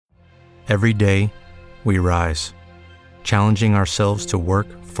Every day, we rise, challenging ourselves to work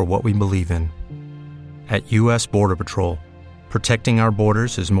for what we believe in. At U.S. Border Patrol, protecting our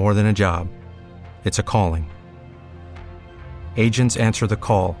borders is more than a job. It's a calling. Agents answer the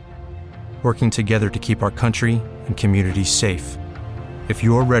call, working together to keep our country and communities safe. If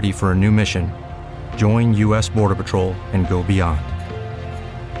you're ready for a new mission, join U.S. Border Patrol and go beyond.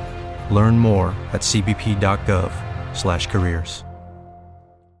 Learn more at cbp.gov/careers.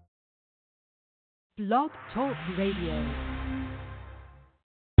 Blog Talk Radio.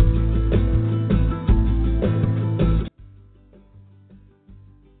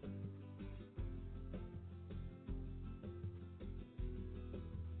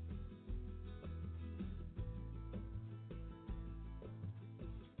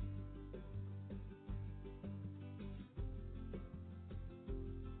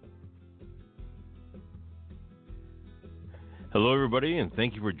 Hello, everybody, and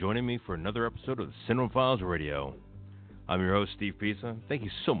thank you for joining me for another episode of Cinemafiles Radio. I'm your host, Steve Pisa. Thank you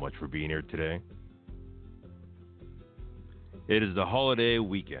so much for being here today. It is the holiday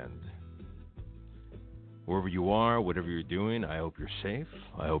weekend. Wherever you are, whatever you're doing, I hope you're safe.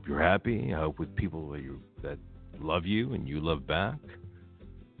 I hope you're happy. I hope with people that love you and you love back.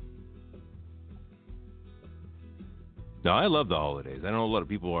 Now, I love the holidays. I know a lot of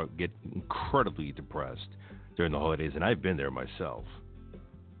people get incredibly depressed during the holidays, and I've been there myself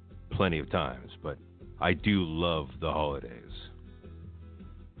plenty of times, but I do love the holidays.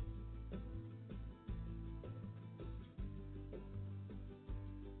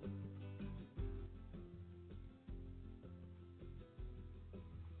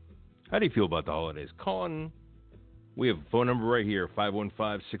 How do you feel about the holidays? Call in. We have a phone number right here,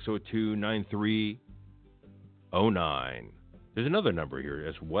 515-602-9309. There's another number here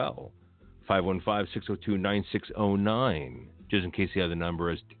as well, 515-602-9609. Just in case the other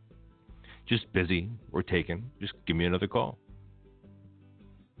number is just busy or taken, just give me another call.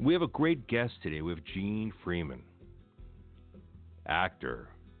 We have a great guest today. We have Gene Freeman, actor,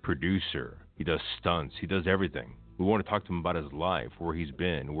 producer. He does stunts. He does everything. We want to talk to him about his life, where he's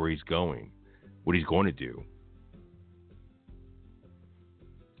been, where he's going, what he's going to do.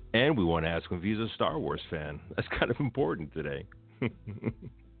 And we want to ask him if he's a Star Wars fan. That's kind of important today.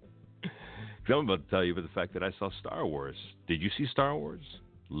 I'm about to tell you about the fact that I saw Star Wars. Did you see Star Wars?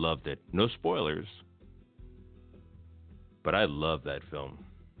 Loved it. No spoilers. But I love that film.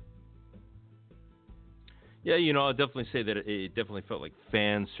 Yeah, I'll definitely say that it definitely felt like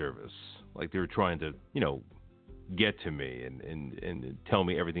fan service. Like they were trying to, get to me and tell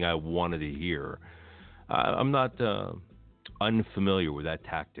me everything I wanted to hear. I'm not unfamiliar with that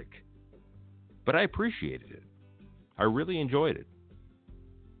tactic. But I appreciated it. I really enjoyed it.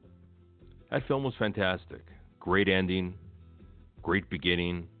 That film was fantastic. Great ending. Great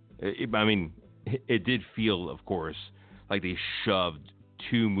beginning. It did feel, of course, like they shoved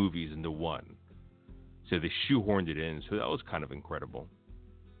two movies into one. So they shoehorned it in. So that was kind of incredible.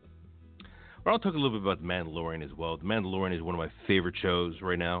 But I'll talk a little bit about The Mandalorian as well. The Mandalorian is one of my favorite shows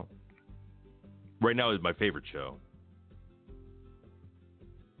right now. Right now is my favorite show.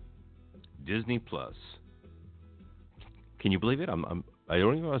 Disney Plus. Can you believe it? I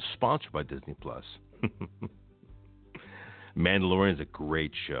don't even want to sponsor by Disney Plus. Mandalorian is a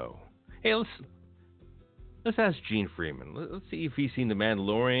great show. Hey, let's ask Gene Freeman. Let's see if he's seen The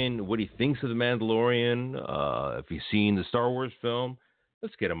Mandalorian, what he thinks of The Mandalorian, if he's seen the Star Wars film.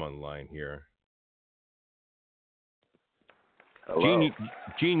 Let's get him on the line here. Hello.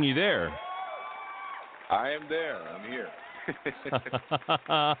 Gene, you there? I am there. I'm here.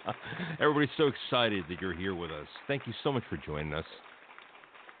 Everybody's so excited that you're here with us. Thank you so much for joining us.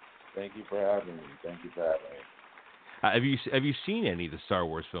 Thank you for having me. Have you seen any of the Star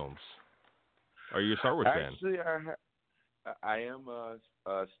Wars films? Are you a Star Wars fan? Actually, I am a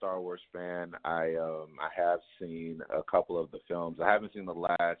Star Wars fan. I have seen a couple of the films. I haven't seen the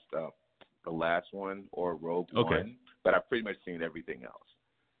last one or Rogue One, but I've pretty much seen everything else.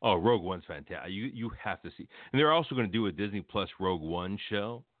 Oh, Rogue One's fantastic. You have to see. And they're also going to do a Disney Plus Rogue One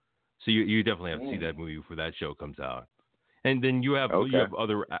show. So you definitely have to see that movie before that show comes out. And then you have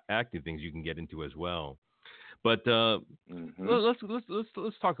other acting things you can get into as well. But let's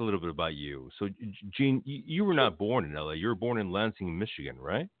talk a little bit about you. So, Gene, you were not born in L.A. You were born in Lansing, Michigan,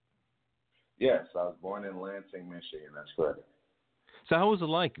 right? Yes, I was born in Lansing, Michigan. That's correct. So how was it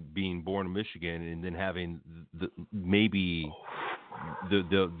like being born in Michigan and then having the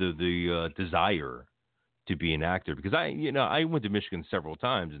desire to be an actor? Because I went to Michigan several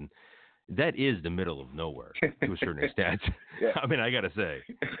times, and that is the middle of nowhere to a certain extent. I mean, I got to say.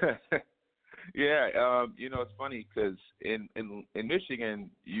 Yeah, it's funny because in Michigan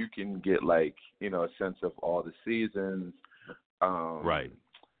you can get like a sense of all the seasons. Right.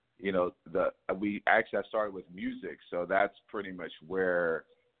 I started with music, so that's pretty much where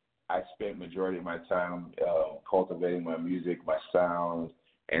I spent majority of my time cultivating my music, my sound,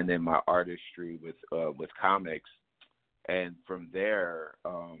 and then my artistry with comics. And from there,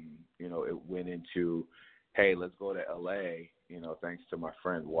 it went into, hey, let's go to LA. Thanks to my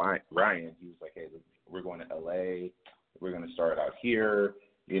friend Ryan, he was like, hey, we're going to LA. We're going to start out here.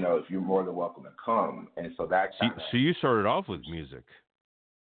 If you're more than welcome to come. And so that. So you started off with music.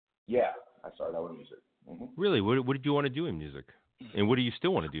 Yeah, I started out with music. Mm-hmm. Really? What did you want to do in music? And what do you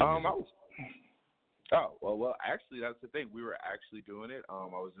still want to do in music? Well, actually, that's the thing. We were actually doing it. I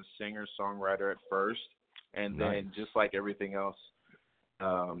was a singer-songwriter at first, and then just like everything else,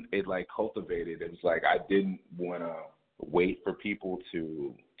 it like cultivated. It was like I didn't want to wait for people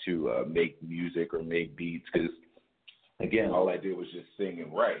to make music or make beats because, again, all I did was just sing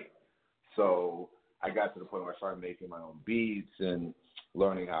and write. So I got to the point where I started making my own beats and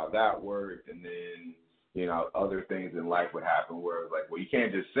learning how that worked, and then other things in life would happen where it's like, well, you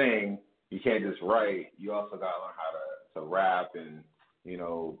can't just sing, you can't just write, you also got to learn how to rap and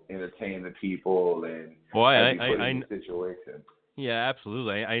entertain the people and be put in the situation. Yeah,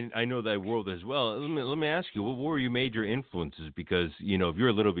 absolutely. I know that world as well. Let me ask you, what were your major influences? Because if you're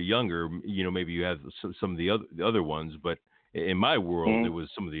a little bit younger, maybe you have some of the other ones, but in my world, it was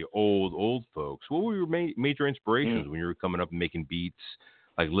some of the old folks. What were your major inspirations when you were coming up and making beats,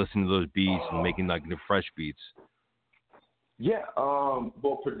 like listening to those beats and making like the fresh beats? Yeah,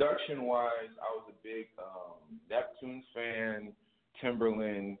 well, production-wise, I was a big Neptunes fan,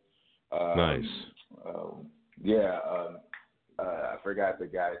 Timberland. Nice. I forgot the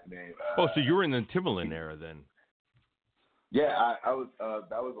guy's name. So you were in the Timberland era then? Yeah, I was.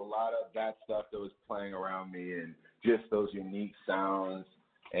 That was a lot of that stuff that was playing around me, and just those unique sounds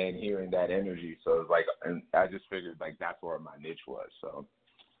and hearing that energy. So it was like, and I just figured like that's where my niche was. So,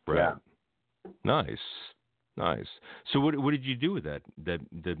 right. Yeah. Nice. So what did you do with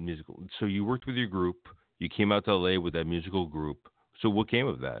that musical? So you worked with your group. You came out to LA with that musical group. So what came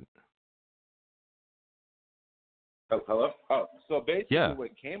of that? Oh, hello. Oh, so basically,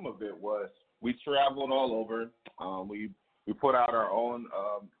 what came of it was we traveled all over. We put out our own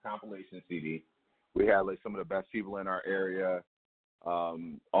compilation CD. We had like some of the best people in our area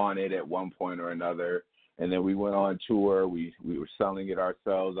on it at one point or another, and then we went on tour. We were selling it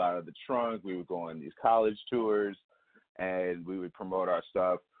ourselves out of the trunk. We would go on these college tours, and we would promote our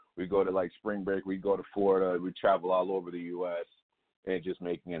stuff. We'd go to like spring break. We'd go to Florida. We'd travel all over the U.S. and just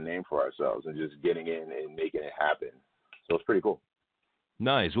making a name for ourselves and just getting in and making it happen. So it's pretty cool.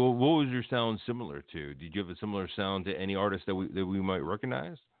 Nice. Well, what was your sound similar to? Did you have a similar sound to any artist that we might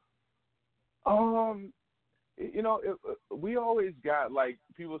recognize? We always got like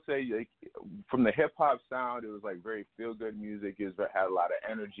people say like from the hip hop sound, it was like very feel good music. It had a lot of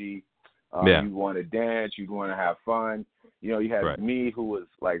energy. You want to dance, you want to have fun. You had me who was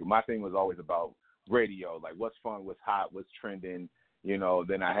like my thing was always about radio, like what's fun, what's hot, what's trending.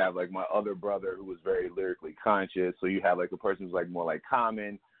 Then I have like my other brother who was very lyrically conscious. So you have like a person who's like more like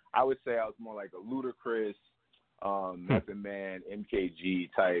Common. I would say I was more like a Ludacris, Method Man, MKG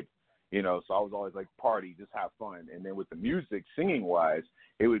type. So I was always like party, just have fun. And then with the music, singing wise,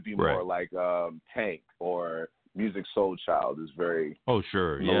 it would be more like Tank or Music Soul Child is very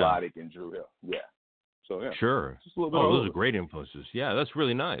melodic and Drew Hill. Yeah. So yeah. Sure. Just a little bit those are great influences. Yeah, that's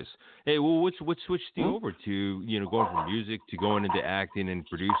really nice. Hey, well, what switched you over to going from music to going into acting and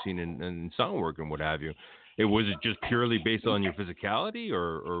producing and song work and what have you? Was it just purely based on your physicality,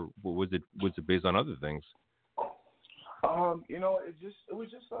 or was it based on other things? It was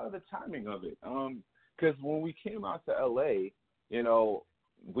just the timing of it. Because when we came out to LA,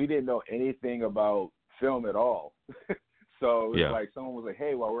 we didn't know anything about film at all. So it's like someone was like,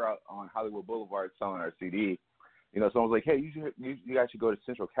 hey, while we're out on Hollywood Boulevard selling our CD, someone was like, hey, you guys should go to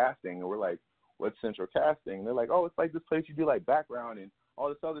Central Casting. And we're like, what's Central Casting? And they're like, oh, it's like this place you do like background and all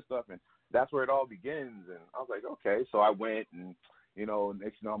this other stuff. And that's where it all begins. And I was like, okay. So I went and,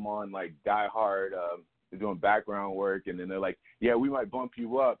 next I'm on like Die Hard, doing background work. And then they're like, yeah, we might bump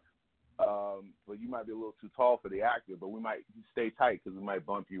you up. But you might be a little too tall for the actor, but we might stay tight because we might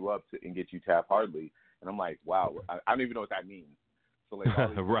bump you up and get you Taft Hartley. And I'm like, wow, I don't even know what that means. So like all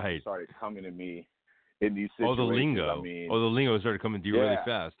these started coming to me in these situations. The lingo. I mean, the lingo started coming to you really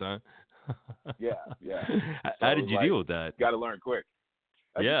fast, huh? yeah. How did you deal with that? Got to learn quick.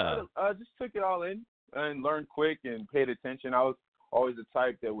 I just took it all in and learned quick and paid attention. I was always the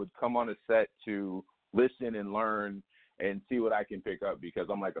type that would come on a set to listen and learn and see what I can pick up because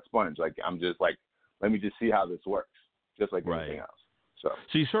I'm like a sponge. Like I'm just like, let me just see how this works, just like anything else. So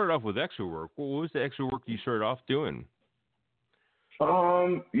you started off with extra work. What was the extra work you started off doing?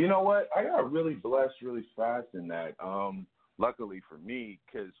 You know what? I got really blessed really fast in that. Luckily for me,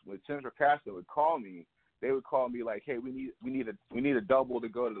 because when Central Casting would call me, they would call me like, "Hey, we need a double to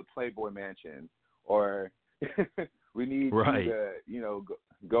go to the Playboy Mansion, or we need you to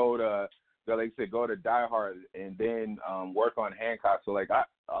go to go to Die Hard and then work on Hancock." So like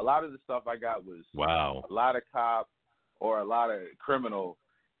a lot of the stuff I got was a lot of cop or a lot of criminal,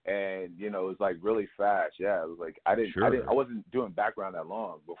 and it was like really fast. Yeah, it was like I wasn't doing background that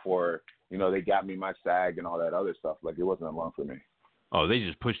long before they got me my SAG and all that other stuff. Like it wasn't that long for me. Oh, they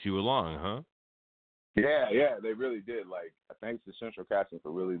just pushed you along, huh? Yeah, they really did. Like thanks to Central Casting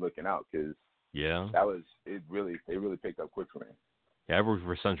for really looking out because that was it. They really picked up quick for me. Yeah, I've worked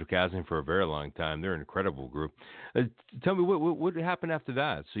for Central Casting for a very long time. They're an incredible group. Tell me what happened after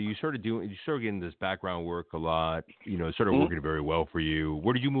that. So you started getting this background work a lot. Started working very well for you.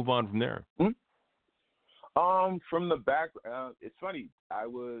 Where did you move on from there? From the back, it's funny. I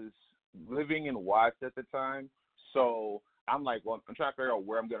was living in Watts at the time, so I'm like, well, I'm trying to figure out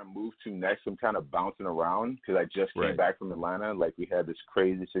where I'm gonna move to next. I'm kind of bouncing around because I just came back from Atlanta. Like we had this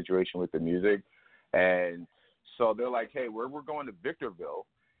crazy situation with the music, and so they're like, hey, we're going to Victorville.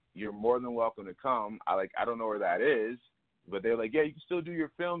 You're more than welcome to come. I don't know where that is, but they're like, yeah, you can still do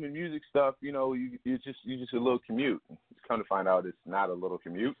your film and music stuff. You just a little commute. Come to find out, it's not a little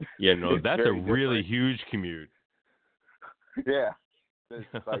commute. Yeah, no, that's a really huge commute. Yeah,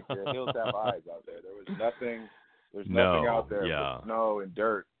 it's like the hills have eyes out there. There was nothing. There's nothing out there but snow and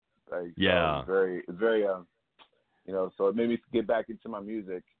dirt. Like, it's very, so it made me get back into my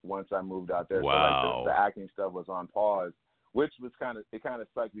music once I moved out there. Wow. So like the acting stuff was on pause, which was kind of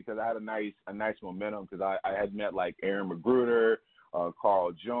sucked because I had a nice momentum because I had met like Aaron Magruder,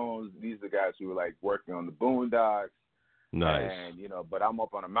 Carl Jones. These are the guys who were like working on the Boondocks. Nice. And but I'm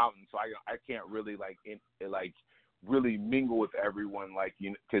up on a mountain, so I can't really really mingle with everyone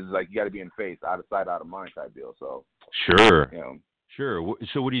because you got to be in phase, out of sight, out of mind type deal. So sure. Sure.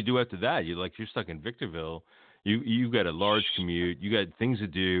 So what do you do after that? You're stuck in Victorville. You've got a large commute. You got things to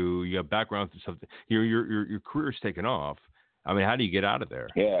do. You got background and stuff. Your career's taken off. I mean, how do you get out of there?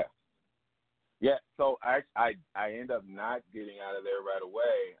 Yeah. So I end up not getting out of there right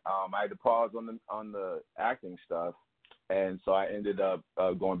away. I had to pause on the acting stuff, and so I ended up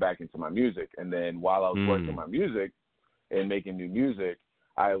going back into my music. And then while I was working on my music and making new music,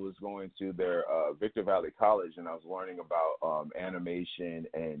 I was going to their Victor Valley College, and I was learning about animation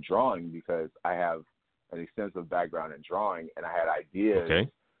and drawing because I have an extensive background in drawing, and I had ideas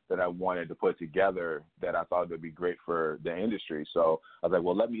that I wanted to put together that I thought would be great for the industry. So I was like,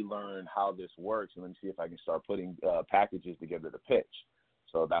 well, let me learn how this works, and let me see if I can start putting packages together to pitch.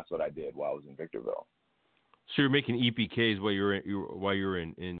 So that's what I did while I was in Victorville. So you're making EPKs while you're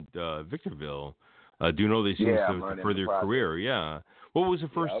in Victorville, doing all these things to further your career. Yeah. What was the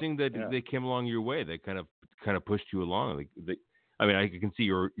first thing that came along your way that kind of pushed you along? I mean, I can see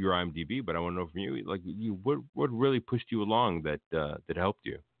your IMDb, but I want to know from you, what really pushed you along that helped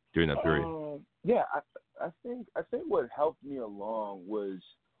you during that period? I think what helped me along was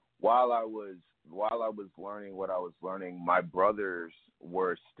while I was learning what I was learning, my brothers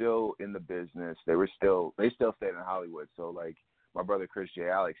were still in the business. They still stayed in Hollywood. So like my brother Chris J.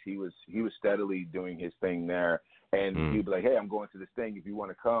 Alex, he was steadily doing his thing there, and he'd be like, hey, I'm going to this thing. If you want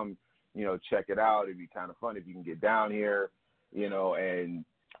to come, check it out. It'd be kind of fun if you can get down here. And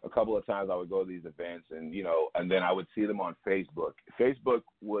a couple of times I would go to these events and then I would see them on Facebook. Facebook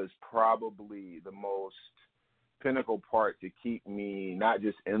was probably the most pinnacle part to keep me not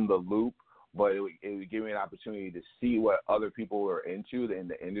just in the loop, but it would give me an opportunity to see what other people were into in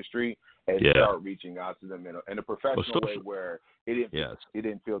the industry and start reaching out to them in a professional way where it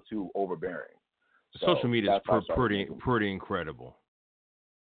didn't feel too overbearing. Social media is pretty incredible.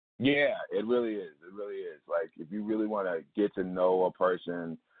 Yeah, it really is. It really is. Like, if you really want to get to know a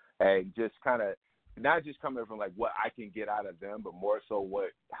person and just kind of not just coming from like what I can get out of them, but more so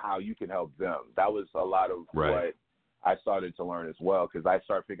how you can help them. That was a lot of what I started to learn as well, because I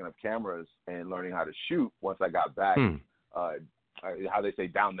started picking up cameras and learning how to shoot once I got back. How they say,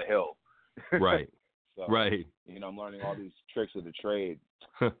 down the hill. Right. So, I'm learning all these tricks of the trade,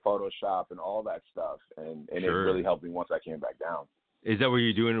 Photoshop and all that stuff, and it really helped me once I came back down. Is that what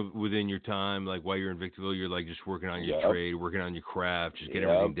you're doing within your time? Like while you're in Victorville, you're like just working on your trade, working on your craft, just getting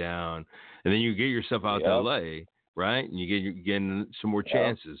everything down, and then you get yourself out to LA, right? And you're getting some more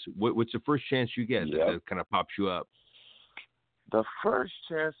chances. What's the first chance you get that kind of pops you up? The first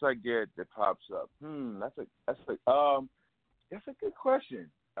chance I get that pops up. That's a good question.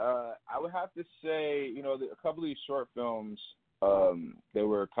 I would have to say, a couple of these short films that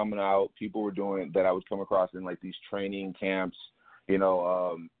were coming out, people were doing that I would come across in like these training camps.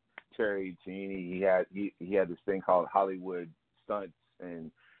 Terry Tini, he had this thing called Hollywood Stunts,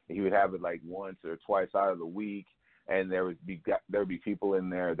 and he would have it like once or twice out of the week. And there would be people in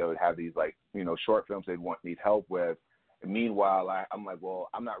there that would have these like short films they'd need help with. And meanwhile, I'm like, well,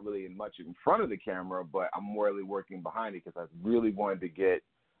 I'm not really much in front of the camera, but I'm more really working behind it because I really wanted to get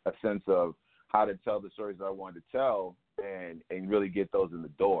a sense of how to tell the stories that I wanted to tell and really get those in the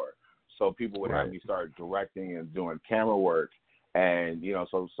door. So people would have me start directing and doing camera work and,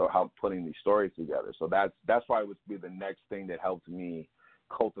 so how putting these stories together. So that's why it would be the next thing that helped me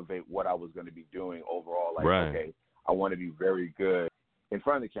cultivate what I was going to be doing overall. Like, okay, I want to be very good in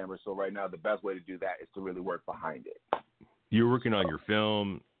front of the camera. So right now, the best way to do that is to really work behind it. You're working on your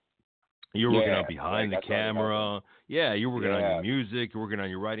film. You're working on behind the camera. Yeah, you're working on your music. You're working on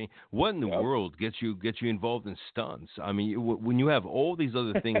your writing. What in the world gets you involved in stunts? I mean, when you have all these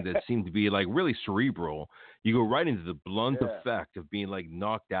other things that seem to be like really cerebral, you go right into the blunt effect of being like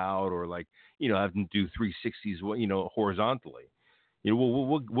knocked out or like having to do 360s, horizontally.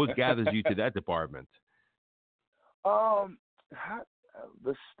 What gathers you to that department?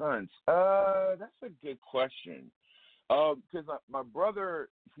 The stunts. That's a good question. Because my brother,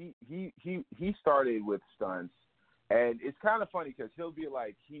 he started with stunts, and it's kind of funny because he'll be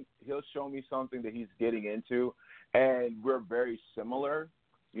like he'll show me something that he's getting into, and we're very similar.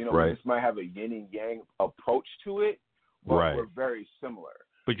 We just might have a yin and yang approach to it, but we're very similar.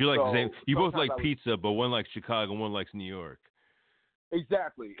 But you like the same. You both like pizza, but one likes Chicago, and one likes New York.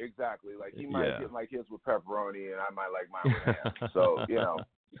 Exactly. Like he might get like his with pepperoni, and I might like mine with ham. So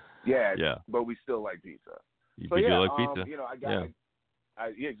but we still like pizza. So you like pizza?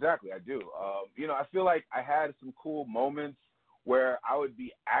 Exactly, I do. I feel like I had some cool moments where I would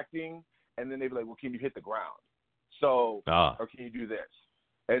be acting, and then they'd be like, "Well, can you hit the ground?" So, or can you do this?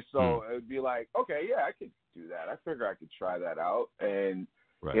 And so it would be like, "Okay, yeah, I could do that. I figure I could try that out." And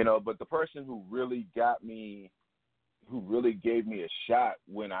but the person who really got me, who really gave me a shot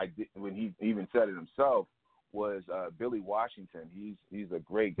when he even said it himself, was Billy Washington. He's a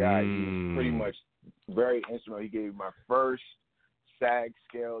great guy. He was pretty much very instrumental. He gave me my first SAG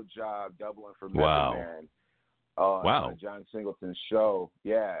scale job doubling for Method Man on John Singleton's show.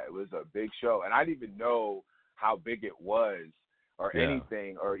 Yeah, it was a big show. And I didn't even know how big it was or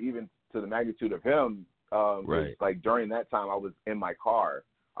anything or even to the magnitude of him. Like during that time, I was in my car.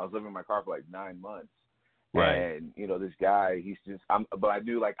 I was living in my car for like 9 months. And, this guy, he's just but I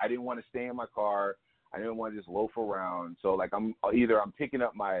knew like I didn't want to stay in my car. I didn't want to just loaf around. So like I'm picking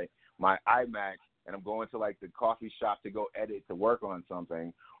up my iMac and I'm going to like the coffee shop to go edit to work on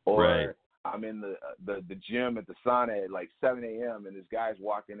something, or I'm in the gym at the sauna at like 7 a.m. and this guy's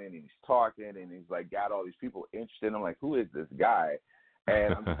walking in and he's talking and he's like got all these people interested. I'm like, who is this guy?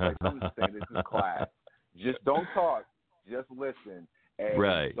 And I'm just like, I'm just saying, this is class. Just don't talk, just listen.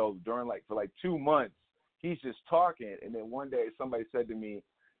 And so for 2 months, he's just talking. And then one day somebody said to me,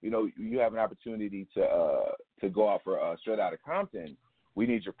 you have an opportunity to go out for Straight Outta Compton. We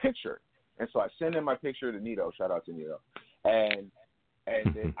need your picture. And so I sent in my picture to Nito. Shout out to Nito. And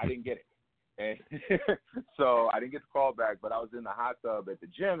then I didn't get it. And so I didn't get the call back, but I was in the hot tub at the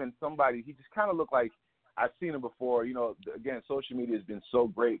gym, and he just kind of looked like I've seen him before. Again, social media has been so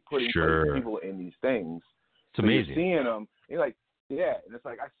great putting people in these things. It's amazing. You're seeing them. You're like, yeah. And it's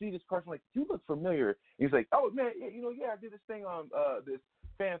like, I see this person, like, you look familiar. And he's like, oh, man, I did this thing on this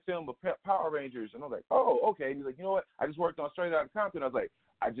fan film of Power Rangers. And I was like, oh, okay. And he's like, you know what? I just worked on Straight Outta Compton. I was like,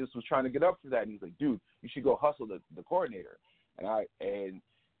 I just was trying to get up for that. And he's like, dude, you should go hustle the coordinator.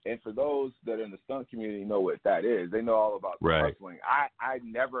 And for those that are in the stunt community know what that is. They know all about hustling. I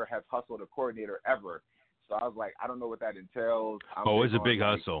never have hustled a coordinator ever. So I was like, I don't know what that entails. It's a big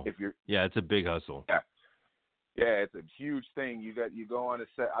hustle. It's a big hustle. Yeah, it's a huge thing. You go on a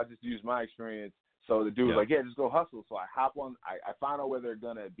set. I'll just use my experience. So the dude was like, yeah, just go hustle. So I hop on. I find out where they're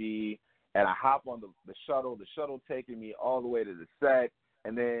gonna be, and I hop on the shuttle. The shuttle taking me all the way to the set,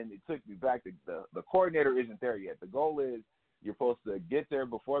 and then it took me back to the coordinator isn't there yet. The goal is you're supposed to get there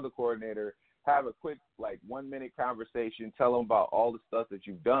before the coordinator, have a quick 1 minute conversation, tell them about all the stuff that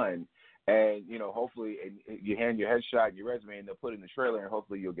you've done, and hopefully you hand your headshot and your resume, and they'll put it in the trailer, and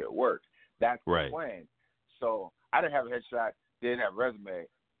hopefully you'll get work. That's the plan. So I didn't have a headshot, didn't have a resume,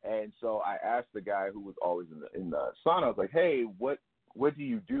 and so I asked the guy who was always in the sauna. I was like, hey, what do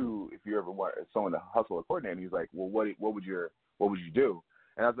you do if you ever want someone to hustle a coordinator? And he's like, well, what would you do?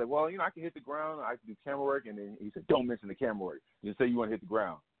 And I was like, well, I can hit the ground. I can do camera work. And then he said, don't mention the camera work. Just say you want to hit the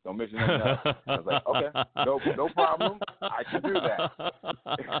ground. Don't mention nothing else. I was like, okay, no problem. I can do that.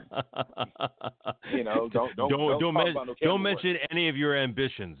 Don't mention any of your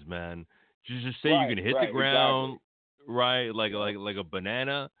ambitions, man. Just say you can hit the ground, exactly. Right, like a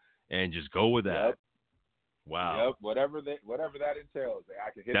banana, and just go with that. Yep. Wow. Yep. Whatever that entails, I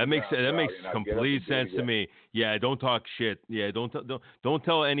can hit. That makes complete sense to me. Yeah. Don't talk shit. Yeah. Don't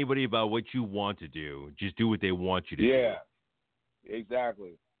tell anybody about what you want to do. Just do what they want you to do. Yeah.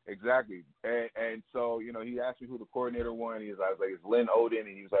 Exactly. And so, he asked me who the coordinator was. I was like, it's Lynn Odin.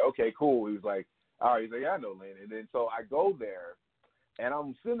 And he was like, okay, cool. He was like, all right. He's like, yeah, I know Lynn. And then so I go there, and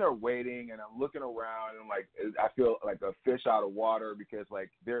I'm sitting there waiting, and I'm looking around, and I feel like a fish out of water because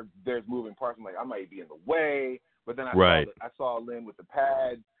there's moving parts. I'm like, I might be in the way. But then I saw Lynn with the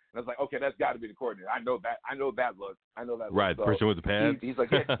pad, and I was like, okay, that's got to be the coordinator. I know that look. Right, the person with the pads. He's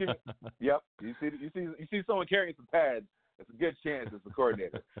like, yeah, yep. You see someone carrying some pads. It's a good chance it's the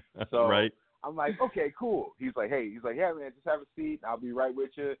coordinator. So right. I'm like, okay, cool. He's like, yeah, man, just have a seat. I'll be right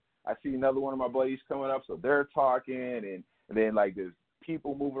with you. I see another one of my buddies coming up, so they're talking, and then there's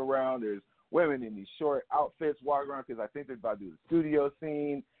people moving around. There's women in these short outfits walking around because I think they're about to do the studio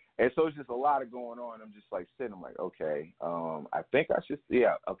scene. And so it's just a lot of going on. I'm just sitting. I'm like, okay, I think I should,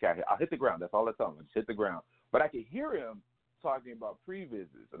 okay, I'll hit the ground. That's all I tell him. Just hit the ground. But I could hear him talking about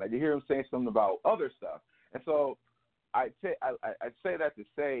pre-visits, and I could hear him saying something about other stuff. And so I'd say that to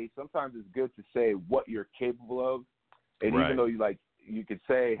say sometimes it's good to say what you're capable of, and even though you could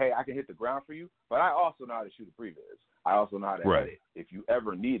say, hey, I can hit the ground for you, but I also know how to shoot a previs. I also know how to edit if you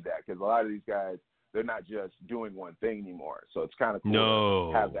ever need that, because a lot of these guys, they're not just doing one thing anymore. So it's kind of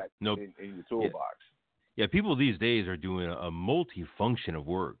cool to have that in your toolbox. Yeah, people these days are doing a multi-function of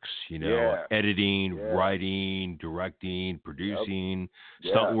works, editing, writing, directing, producing,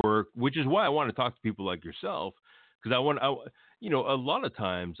 stunt work, which is why I want to talk to people like yourself. Because a lot of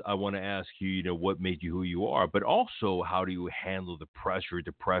times I want to ask you, what made you who you are, but also how do you handle the pressure,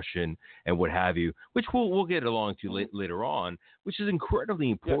 depression, and what have you, which we'll get along to later on, which is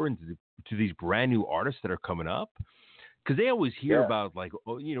incredibly important to these brand new artists that are coming up. Because they always hear about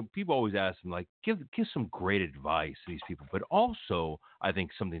people always ask them give some great advice to these people, but also I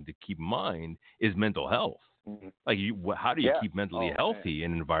think something to keep in mind is mental health. Mm-hmm. How do you keep mentally healthy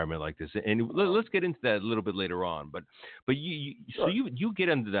in an environment like this? And let's get into that a little bit later on. But you get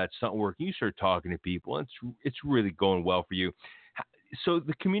into that stunt work, and you start talking to people, and it's really going well for you. So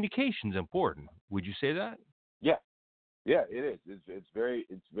the communication's important. Would you say that? Yeah, it is. It's very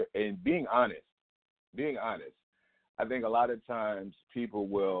and being honest. I think a lot of times people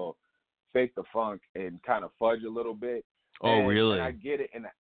will fake the funk and kind of fudge a little bit. Oh, really? And I get it.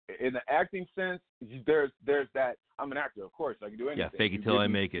 In the acting sense, there's that. I'm an actor, of course. I can do anything. Yeah, fake it till I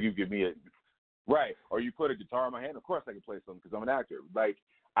make it. You give me or you put a guitar in my hand. Of course, I can play something because I'm an actor.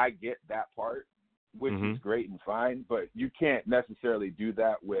 I get that part, which is great and fine, but you can't necessarily do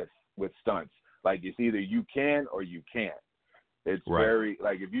that with stunts. It's either you can or you can't. It's very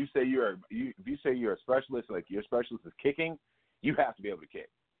if you say you're a specialist, your specialist is kicking, you have to be able to kick.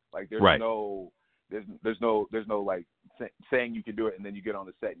 There's no saying you can do it and then you get on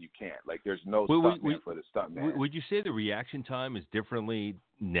the set and you can't. There's no stuntman for the stuntman. Would you say the reaction time is differently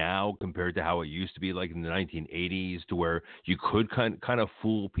now compared to how it used to be, in the 1980s, to where you could kind of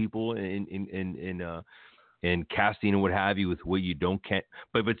fool people in casting and what have you with what you can't?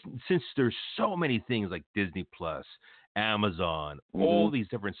 But since there's so many things like Disney Plus, Amazon, all these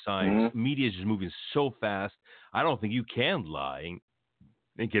different sites, media is just moving so fast. I don't think you can lie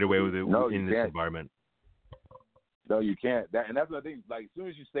and get away with it in this environment. No, you can't. And that's what I think. As soon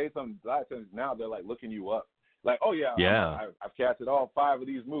as you say something, a lot of times now they're looking you up. Oh yeah. I've casted all 5 of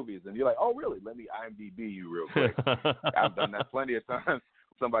these movies, and you're like, oh really? Let me IMDb you real quick. I've done that plenty of times.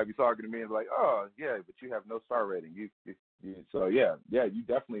 Somebody be talking to me and be like, oh yeah, but you have no star rating. So you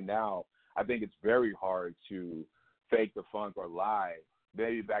definitely now. I think it's very hard to fake the funk or lie.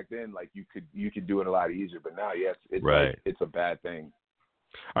 Maybe back then, you could do it a lot easier, but now, it's a bad thing.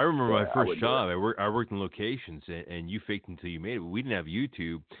 I remember my first job. I worked in locations, and you faked until you made it. We didn't have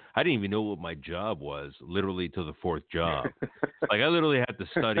YouTube. I didn't even know what my job was, literally till the 4th job. I literally had to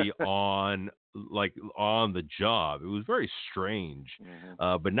study on the job. It was very strange.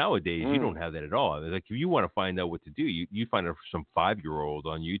 But nowadays, you don't have that at all. If you want to find out what to do, you find out from some 5-year-old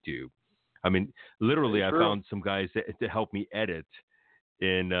on YouTube. I mean, literally, I found some guys to help me edit.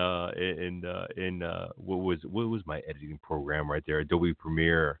 In what was my editing program right there? Adobe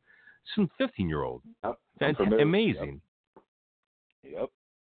Premiere. Some 15-year-old. Yep. Amazing. Yep.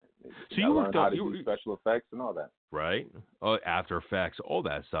 So you worked on how to do special effects and all that. Right? After Effects, all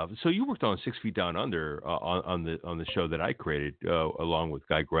that stuff. So you worked on 6 Feet Down Under on the show that I created along with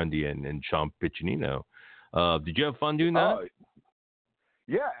Guy Grundy and Sean Piccinino. Did you have fun doing that?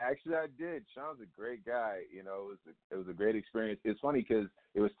 Yeah, actually I did. Sean's a great guy. You know, it was a great experience. It's funny because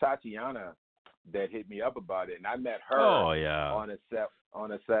it was Tatiana that hit me up about it, and I met her on a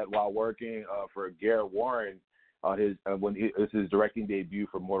set while working for Garrett Warren on his when it was his directing debut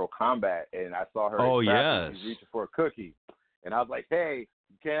for Mortal Kombat, and I saw her. She's reaching for a cookie, and I was like, "Hey,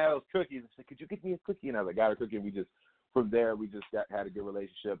 you can't have those cookies." I said, "Could you get me a cookie?" And I was like, "Got her a cookie." And we just had a good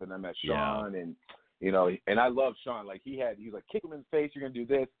relationship, and I met Sean, and you know, and I love Sean. Like he was like, "Kick him in the face, you're gonna do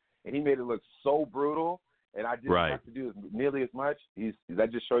this," and he made it look so brutal. And I didn't have to do nearly as much. That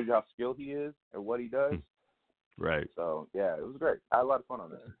just shows you how skilled he is and what he does. Right. So yeah, it was great. I had a lot of fun on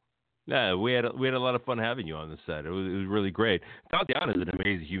that. Yeah, we had a lot of fun having you on the set. It was really great. Tatiana is an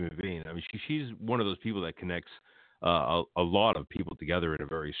amazing human being. I mean, she's one of those people that connects a lot of people together in a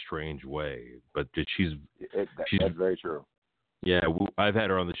very strange way. But she's that's very true. Yeah, I've had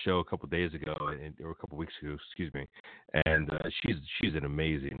her on the show a couple of days ago, or a couple of weeks ago, excuse me, and she's an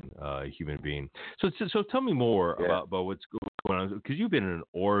amazing human being. So tell me more about what's going on, because you've been in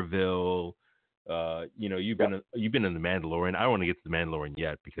Orville. You've been in The Mandalorian. I don't want to get to The Mandalorian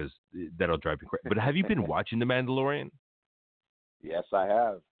yet because that'll drive me crazy. But have you been watching The Mandalorian? Yes, I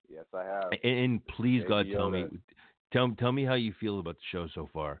have. And please, God, tell me how you feel about the show so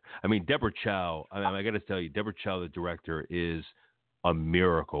far. I mean, Deborah Chow. I got to tell you, Deborah Chow, the director, is a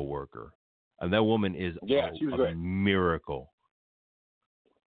miracle worker, and that woman is a miracle.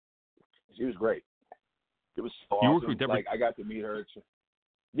 She was great. It was so you awesome. Worked with Deborah. Like I got to meet her.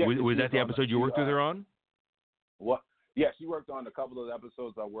 Yeah, was that the episode you worked with her on? What? Yeah, she worked on a couple of the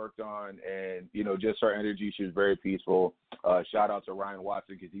episodes I worked on, and just her energy. She was very peaceful. Shout out to Ryan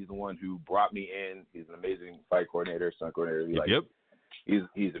Watson because he's the one who brought me in. He's an amazing fight coordinator, stunt coordinator. Yep. He's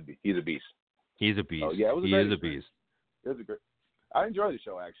a beast. He's a beast. So, yeah, he is a beast. It was a great. I enjoy the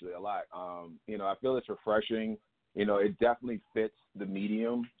show actually a lot. I feel it's refreshing. It definitely fits the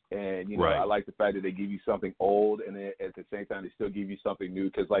medium, and I like the fact that they give you something old, and then at the same time they still give you something new.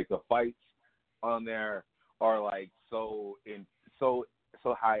 Because like the fights on there are like so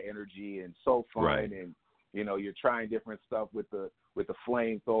high energy and so fun, and you're trying different stuff with the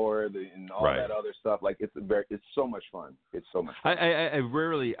flamethrower and all that other stuff. Like it's so much fun. It's so much fun. I've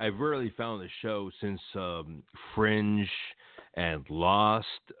rarely found the show since Fringe and Lost.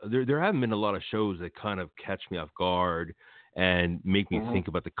 There haven't been a lot of shows that kind of catch me off guard and make me think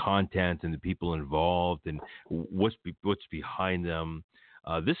about the content and the people involved and what's behind them.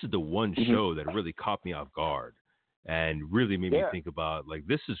 This is the one show that really caught me off guard and really made me think about, like,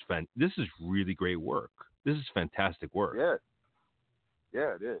 this is really great work. This is fantastic work.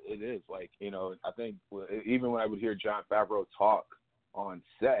 Yeah, it is. Like, I think even when I would hear Jon Favreau talk on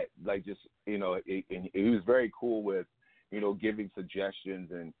set, like, just, he was very cool with, giving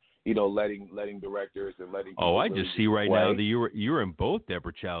suggestions and, letting directors and letting people I just see right play. now that you're in both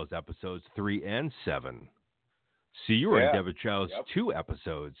Deborah Chow's episodes 3 and 7. See, you were in Deborah Chow's 2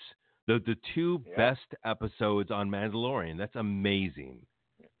 episodes. The 2 best episodes on Mandalorian. That's amazing.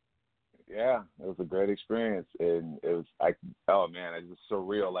 Yeah, it was a great experience, and it was it's just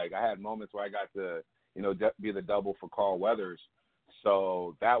surreal. Like I had moments where I got to, be the double for Carl Weathers,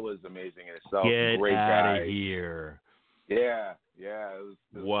 so that was amazing in itself. Get great out guy. of here! Yeah, it was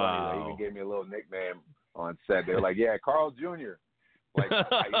wow. Funny. They even gave me a little nickname on set. They were like, "Yeah, Carl Jr." Like,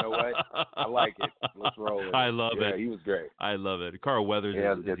 you know what? I like it. Let's roll with it. I love it. He was great. I love it. Carl Weathers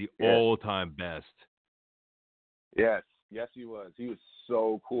is the all-time best. Yes, he was. He was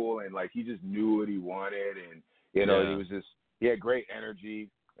so cool, and like he just knew what he wanted, and he was just he had great energy,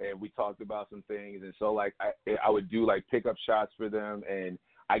 and we talked about some things, and so like I would do like pickup shots for them, and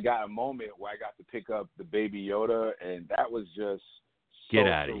I got a moment where I got to pick up the Baby Yoda, and that was just get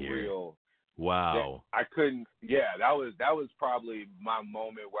out of surreal. Here. Wow. I couldn't. Yeah, that was probably my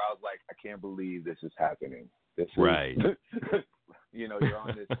moment where I was like, I can't believe this is happening. Right. You're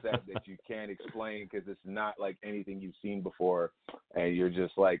on this set that you can't explain because it's not like anything you've seen before, and you're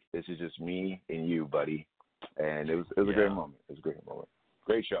just like, this is just me and you, buddy. And it was a great moment. It was a great moment.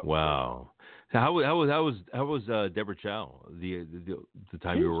 Great show. Wow. So how was Deborah Chow the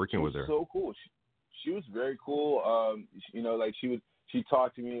time you were working with her? So cool. She was very cool. Like she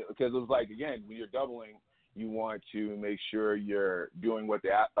talked to me because it was like, again, when you're doubling, you want to make sure you're doing what the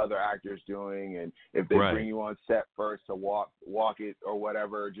other actor's doing, and if they bring you on set first to walk it or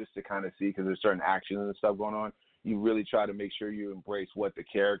whatever, just to kind of see, because there's certain actions and stuff going on, you really try to make sure you embrace what the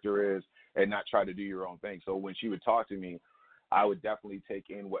character is and not try to do your own thing. So when she would talk to me, I would definitely take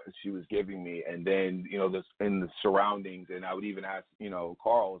in what she was giving me, and then this in the surroundings, and I would even ask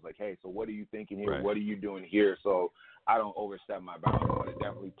Carl, I was like, hey, so what are you thinking here? Right. What are you doing here? So I don't overstep my bounds. I want to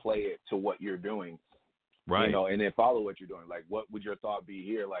definitely play it to what you're doing, Right. And then follow what you're doing. Like, what would your thought be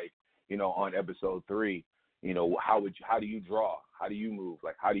here? Like, on episode 3, how do you draw? How do you move?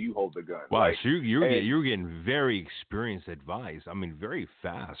 Like, how do you hold the gun? Wow, like, so you're getting very experienced advice. I mean, very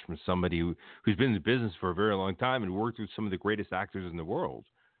fast from somebody who's been in the business for a very long time and worked with some of the greatest actors in the world.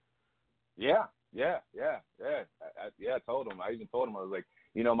 Yeah. I told him. I even told him, I was like,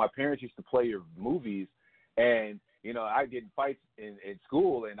 my parents used to play your movies, and I'd get in fights in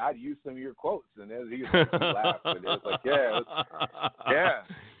school, and I'd use some of your quotes, and he used to laugh. And it was like,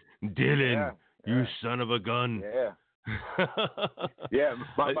 Dylan, you son of a gun. Yeah. Yeah,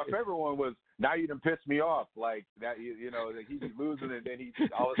 my favorite one was, now you done pissed me off. Like that, that he'd be losing, and then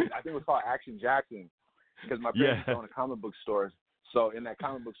I think it was called Action Jackson, because my parents owned a comic book store. So in that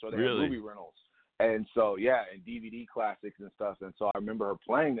comic book store, they had movie rentals, and so and DVD classics and stuff. And so I remember her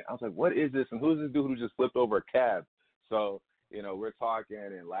playing it. I was like, what is this? And who's this dude who just flipped over a cab? So we're talking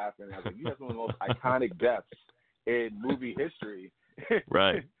and laughing. And I was like, you have some of the most iconic deaths in movie history.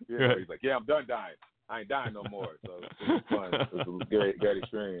 Right. He's like, yeah, I'm done dying. I ain't dying no more. So it was fun. It was a great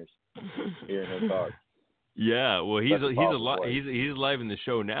experience hearing him talk. Yeah, well, he's alive in the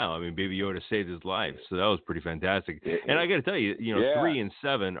show now. I mean, Baby Yoda saved his life, so that was pretty fantastic. And I got to tell you, 3 and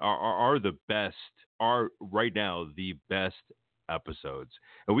 7 are the best. Are right now the best episodes,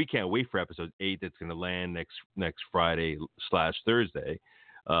 and we can't wait for episode 8 that's going to land next Friday/Thursday,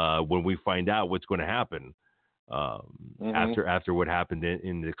 when we find out what's going to happen. After what happened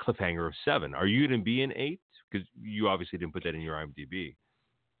in the cliffhanger of 7. Are you going to be in 8? Because you obviously didn't put that in your IMDb.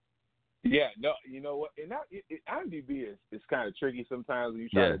 Yeah, no, you know what? And IMDb is kind of tricky sometimes when you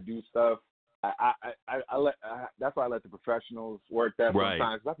try to do stuff. That's why I let the professionals work that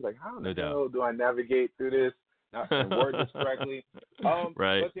sometimes. I feel like, how the hell do I navigate through this and word this correctly?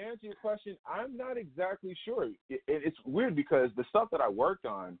 Right. But to answer your question, I'm not exactly sure. It's weird because the stuff that I worked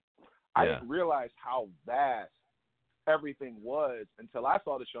on, I didn't realize how vast everything was until I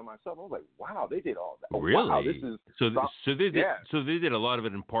saw the show myself. I was like, wow, they did all that. Really? Wow, this is so they did a lot of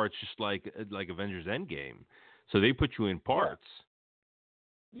it in parts, just like Avengers Endgame. So they put you in parts.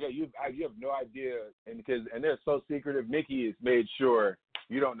 Yeah, you have no idea, and they're so secretive. Mickey has made sure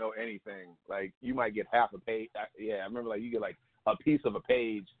you don't know anything. Like, you might get half a page. I remember, like, you get like a piece of a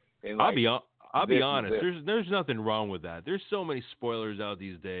page. And like, I'll be honest. There's nothing wrong with that. There's so many spoilers out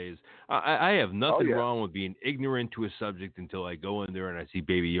these days. I have nothing wrong with being ignorant to a subject until I go in there and I see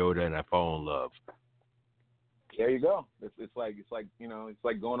Baby Yoda and I fall in love. There you go. It's like it's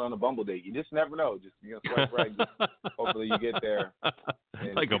like going on a Bumble date. You just never know. Just swipe right. Hopefully you get there.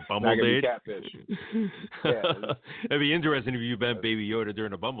 Like a Bumble date. Catfish. It'd be interesting if you met Baby Yoda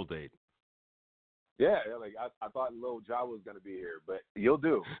during a Bumble date. Yeah, like I thought little Jawa was going to be here, but you'll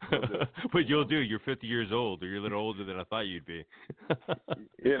do. But you'll do. You're 50 years old, or you're a little older than I thought you'd be. but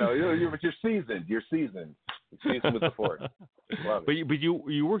you're seasoned. You're seasoned. You're seasoned with the Force. Love it. But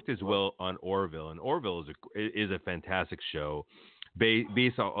you worked as well on Orville, and Orville is a fantastic show,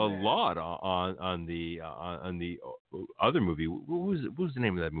 based a lot on the other movie. What was the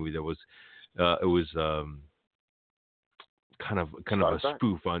name of that movie? That was it was kind of a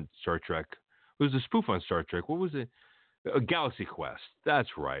spoof on Star Trek. It was a spoof on Star Trek. What was it? Galaxy Quest. That's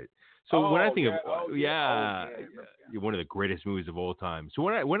right. So when I think of one of the greatest movies of all time. So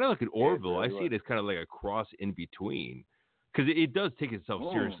when I look at Orville, I see it as kind of like a cross in between, because it does take itself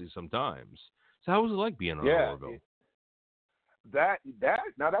seriously sometimes. So how was it like being on Orville? Now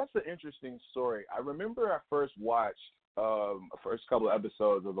that's an interesting story. I remember I first watched first couple of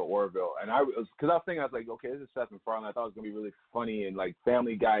episodes of the Orville, and I was like, okay, this is Seth MacFarlane. I thought it was gonna be really funny and like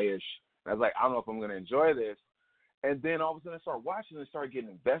Family Guy-ish. And I was like, I don't know if I'm going to enjoy this. And then all of a sudden I started watching and started getting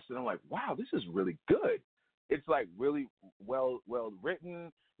invested. I'm like, wow, this is really good. It's like really well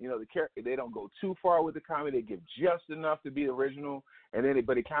written. The character, they don't go too far with the comedy. They give just enough to be original. And then,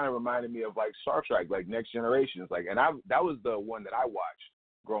 but it kind of reminded me of like Star Trek, like Next Generation. It's like, and that was the one that I watched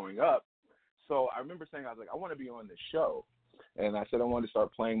growing up. So I remember saying, I was like, I want to be on this show. And I said I wanted to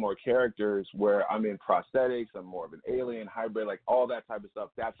start playing more characters where I'm in prosthetics, I'm more of an alien, hybrid, like all that type of stuff.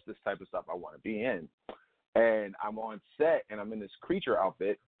 That's this type of stuff I want to be in. And I'm on set, and I'm in this creature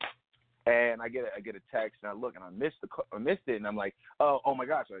outfit, and I get a text, and I look, and I missed it, and I'm like, oh my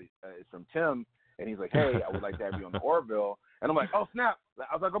gosh, it's from Tim, and he's like, hey, I would like to have you on the Orville. And I'm like, oh snap!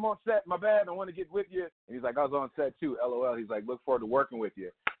 I was like, I'm on set, my bad, I want to get with you. And he's like, I was on set too, LOL. He's like, look forward to working with you.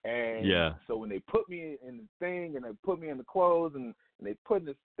 And so when they put me in the thing and they put me in the clothes and they put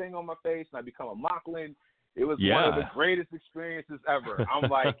this thing on my face and I become a Mocklin, It was one of the greatest experiences ever. I'm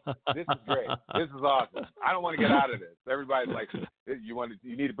like, this is great. This is awesome. I don't want to get out of this. Everybody's like,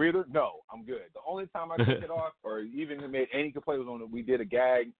 you need a breather? No, I'm good. The only time I took it off or even made any complaint was when we did a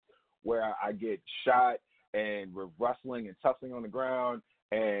gag where I get shot and we're wrestling and tussling on the ground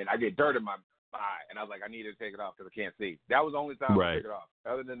and I get dirt in my eye. And I was like, I need to take it off because I can't see. That was the only time I took it off.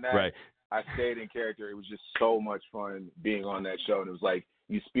 Other than that, I stayed in character. It was just so much fun being on that show. And it was like,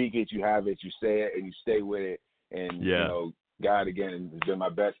 you speak it, you have it, you say it, and you stay with it. And, you know, God, again, has been my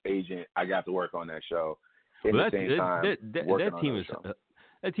best agent. I got to work on that show. That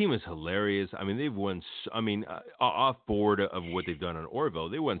team is hilarious. I mean, they've won, off board of what they've done on Orville,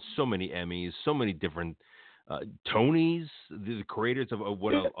 they won so many Emmys, so many different Tonys, the creators of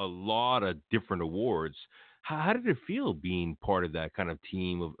what a lot of different awards. How did it feel being part of that kind of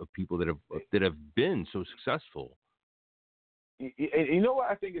team of people that have been so successful? You know what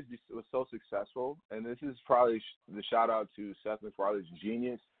I think was so successful, and this is probably the shout out to Seth MacFarlane's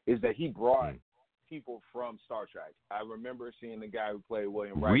genius, is that he brought people from Star Trek. I remember seeing the guy who played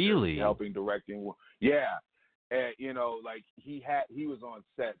William Riker helping directing. Yeah, and like he was on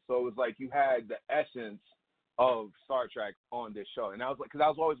set, so it was like you had the essence of Star Trek on this show, and I was like, because I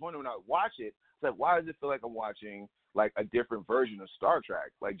was always wondering when I would watch it, it's like, why does it feel like I'm watching like a different version of Star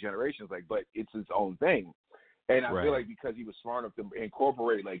Trek, like Generations, but it's its own thing. And I feel like because he was smart enough to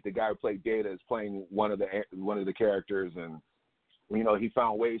incorporate, like the guy who played Data is playing one of the characters, and he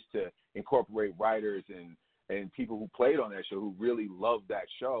found ways to incorporate writers and people who played on that show who really loved that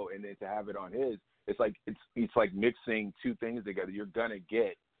show, and then to have it on his, it's like mixing two things together. You're gonna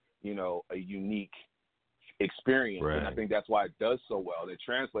get a unique experience, and I think that's why it does so well. It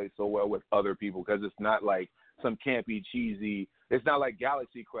translates so well with other people because it's not like some campy, cheesy. It's not like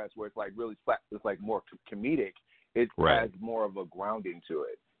Galaxy Quest where it's like really flat. It's like more comedic. It has more of a grounding to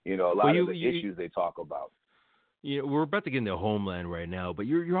it. A lot of the issues they talk about. We're about to get into Homeland right now, but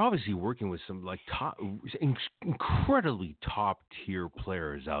you're obviously working with some like incredibly top tier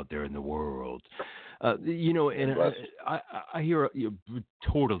players out there in the world. And I hear you're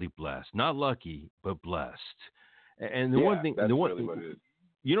totally blessed, not lucky, but blessed. And what it is.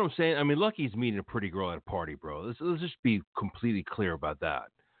 You know what I'm saying? I mean, lucky's meeting a pretty girl at a party, bro. Let's just be completely clear about that.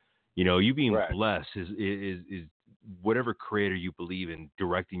 You being blessed is whatever creator you believe in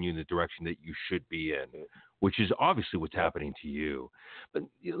directing you in the direction that you should be in, which is obviously what's happening to you. But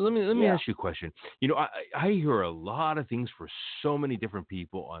let me ask you a question. I hear a lot of things for so many different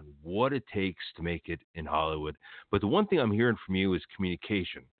people on what it takes to make it in Hollywood. But the one thing I'm hearing from you is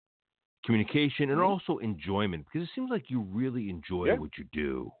communication, and also enjoyment, because it seems like you really enjoy what you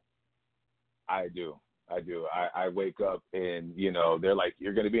do. I do. I wake up and, they're like,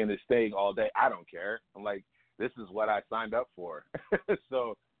 you're going to be in this thing all day. I don't care. I'm like, this is what I signed up for.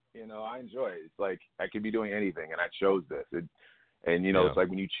 So, I enjoy it. It's like I could be doing anything, and I chose this. It's like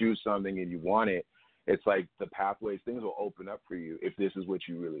when you choose something and you want it, it's like the pathways, things will open up for you if this is what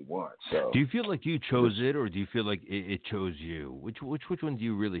you really want. So, do you feel like you chose it, or do you feel like it chose you? Which one do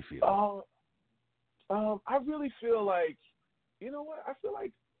you really feel? I really feel like, I feel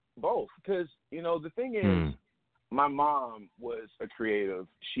like both, because the thing is, my mom was a creative.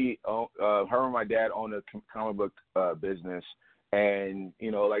 She, her and my dad owned a comic book business, and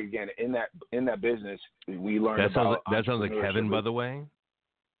again in that business we learned that sounds like heaven, by the way.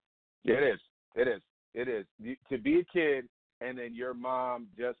 Yeah, it is. To be a kid and then your mom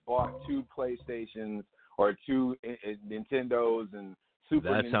just bought 2 PlayStations or 2 Nintendos and Super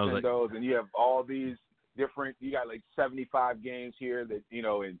Nintendos, and you have all these different. You got like 75 games here that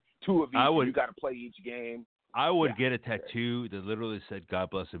and 2 of each. You got to play each game. I would get a tattoo that literally said "God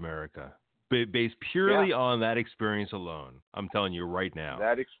bless America," based purely on that experience alone. I'm telling you right now,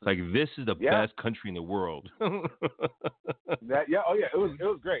 like this is the best country in the world. It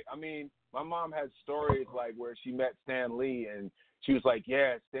was great. I mean, my mom had stories like where she met Stan Lee, and she was like,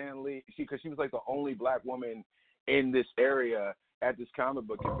 "Yeah, Stan Lee," because she was like the only black woman in this area at this comic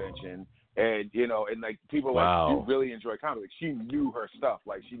book convention. And, and like people were like, you really enjoy comics. She knew her stuff.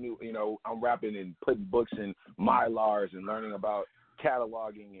 Like she knew, I'm rapping and putting books in Mylars and learning about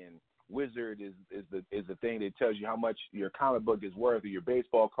cataloging, and Wizard is the thing that tells you how much your comic book is worth or your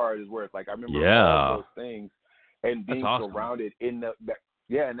baseball card is worth. Like I remember all those things and being surrounded in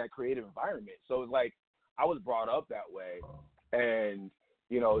that creative environment. So it's like I was brought up that way, and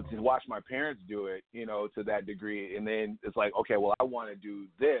to watch my parents do it, to that degree. And then it's like, okay, well, I want to do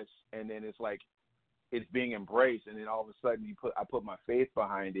this. And then it's like, it's being embraced. And then all of a sudden I put my faith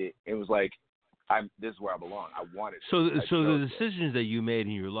behind it. It was like, this is where I belong. I want it. So the decisions that you made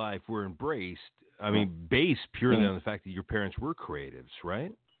in your life were embraced. I mean, based purely on the fact that your parents were creatives,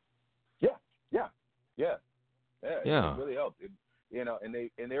 right? Yeah. Yeah. It really helped. And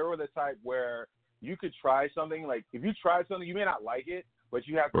they were the type where you could try something. Like if you try something, you may not like it, but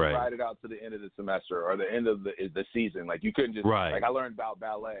you have to ride it out to the end of the semester or the end of the season. Like you couldn't just like I learned about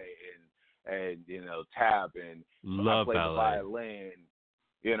ballet and tap and love I played ballet. the violin.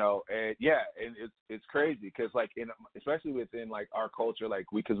 And it's crazy because like especially within like our culture, like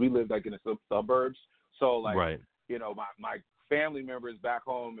because we live like in the suburbs, so like my family members back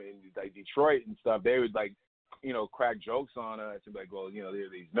home in like Detroit and stuff, they would like crack jokes on us and be like, well, they're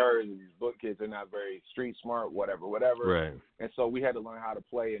these nerds and these book kids, they're not very street smart, whatever. Right. And so we had to learn how to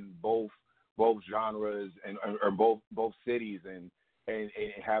play in both genres or both cities and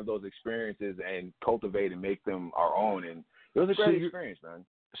have those experiences and cultivate and make them our own. And it was a great experience, man.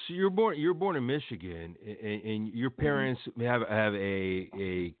 So you're born in Michigan, and your parents have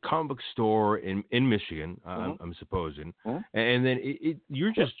a comic book store in Michigan. I'm supposing, and then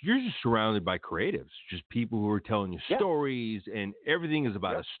you're just surrounded by creatives, just people who are telling you stories, and everything is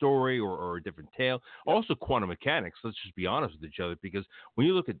about a story or a different tale. Also, quantum mechanics. Let's just be honest with each other, because when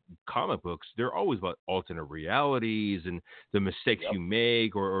you look at comic books, they're always about alternate realities and the mistakes you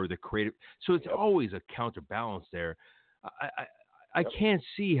make or the creative. So it's always a counterbalance there. I can't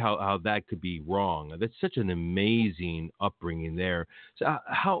see how that could be wrong. That's such an amazing upbringing there. So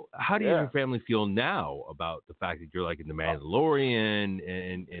how do your family feel now about the fact that you're like in the Mandalorian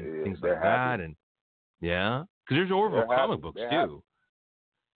and things like that? And because there's Orville comic books too.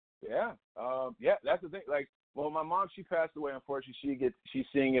 Yeah, that's the thing. Like, well, my mom, she passed away. Unfortunately, she's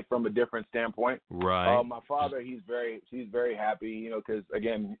seeing it from a different standpoint. Right. My father, he's very happy. Because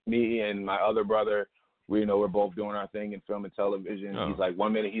again, me and my other brother, we're both doing our thing in film and television. He's like,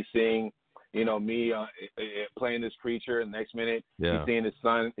 1 minute he's seeing, me playing this creature, and the next minute he's seeing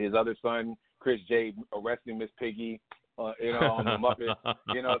his other son, Chris J, arresting Miss Piggy, on the Muppets.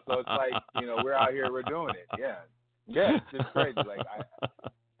 So it's like, we're out here, we're doing it. Yeah, it's just crazy. Like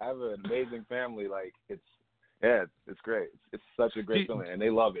I have an amazing family. Like it's great. It's such a great feeling, and they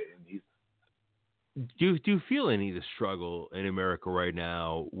love it. And Do you feel any of the struggle in America right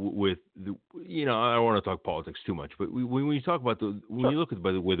now with the, I don't want to talk politics too much, but when you talk about when you look at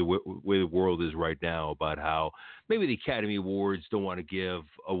the way the world is right now, about how maybe the Academy Awards don't want to give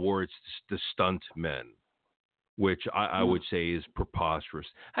awards to stunt men, which I would say is preposterous.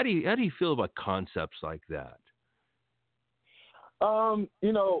 How do you feel about concepts like that?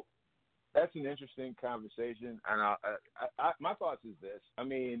 That's an interesting conversation, and my thoughts is this. I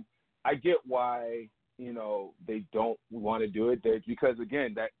mean, I get why, they don't want to do it. Because,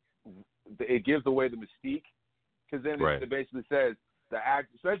 again, that it gives away the mystique. Because then it basically says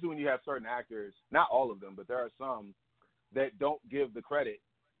especially when you have certain actors, not all of them, but there are some that don't give the credit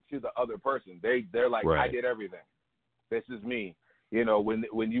to the other person. They're like, I did everything. This is me.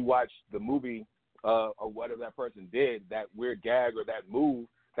 When you watch the movie or whatever that person did, that weird gag or that move,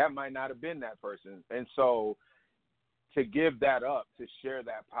 that might not have been that person. And so to give that up, to share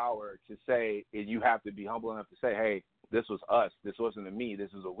that power, to say, you have to be humble enough to say, hey, this was us. This wasn't a me.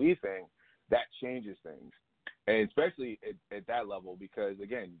 This is a we thing. That changes things. And especially at that level, because,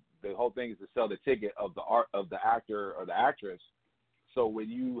 again, the whole thing is to sell the ticket of the art of the actor or the actress. So when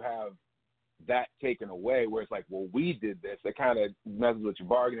you have that taken away, where it's like, well, we did this, that kind of messes with your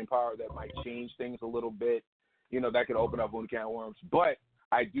bargaining power. That might change things a little bit. That could open up one can of worms. But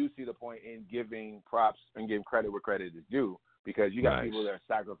I do see the point in giving props and giving credit where credit is due, because you got people that are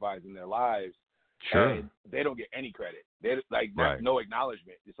sacrificing their lives, and they don't get any credit. They no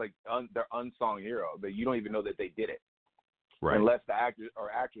acknowledgement. It's like they're unsung hero, but you don't even know that they did it, unless the actor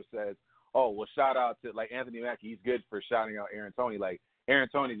or actress says, "Oh, well, shout out to like Anthony Mackie. He's good for shouting out Aaron Toney. Like Aaron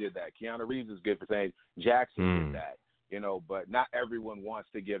Toney did that. Keanu Reeves is good for saying Jackson did that." But not everyone wants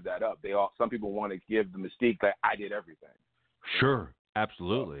to give that up. Some people want to give the mystique that I did everything. Sure.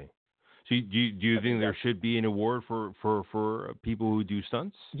 Absolutely. So do you think there should be an award for people who do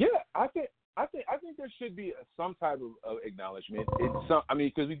stunts? Yeah, I think there should be some type of acknowledgement.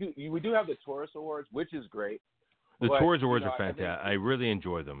 Because we do have the Taurus Awards, which is great. The Taurus Awards are fantastic. I really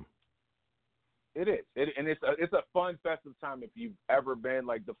enjoy them. It is, and it's a fun, festive time if you've ever been.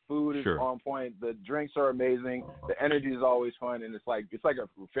 Like the food is on point, the drinks are amazing, the energy is always fun, and it's like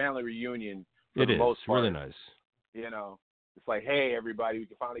a family reunion. For the most part. Really nice. It's like, hey, everybody, we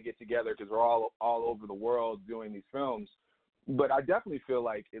can finally get together because we're all over the world doing these films. But I definitely feel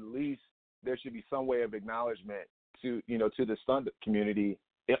like at least there should be some way of acknowledgement to the stunt community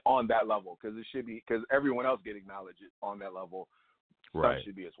on that level, because it should be, because everyone else get acknowledged on that level. Stunt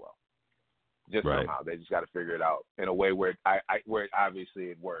should be as well. Just somehow they just got to figure it out in a way where where obviously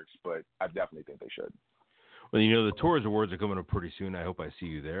it works, but I definitely think they should. Well, the Tours Awards are coming up pretty soon. I hope I see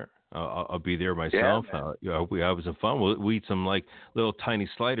you there. I'll be there myself. Yeah, I hope we have some fun. We'll eat some like little tiny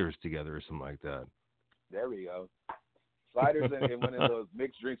sliders together or something like that. There we go. Sliders and one of those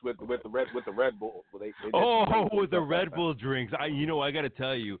mixed drinks with the Red Bull. With the Red Bull drinks. I got to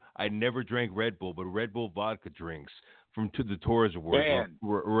tell you, I never drank Red Bull, but Red Bull vodka drinks from the Tours Awards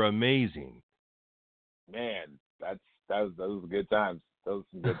were amazing. Man, those were good times. Those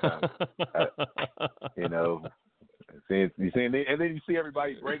were some good times. You see, and then you see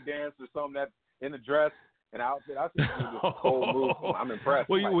everybody break dance or something that in a dress and outfit. I see this whole move. I'm impressed.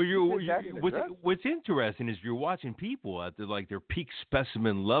 Well, what's interesting is you're watching people at their peak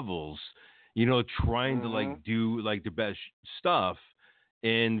specimen levels, trying to like do like the best stuff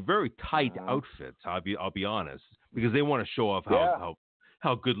in very tight outfits. I'll be honest, because they want to show off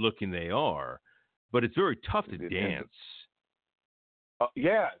how good looking they are, but it's very tough to dance.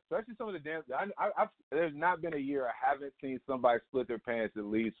 Yeah, especially some of the dance. There's not been a year I haven't seen somebody split their pants at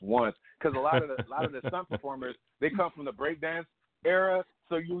least once, because a lot of the stunt performers, they come from the breakdance era.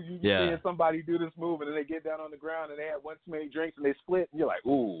 So you seeing somebody do this move and then they get down on the ground and they have one too many drinks and they split and you're like,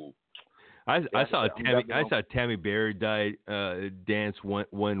 ooh. I saw Tammy Berry dance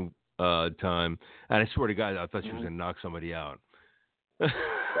one time, and I swear to God, I thought she was gonna knock somebody out. That's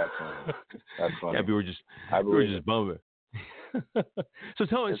funny. That's funny. Yeah, we were just bumming. So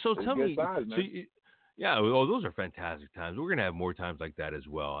tell me. Times, those are fantastic times. We're gonna have more times like that as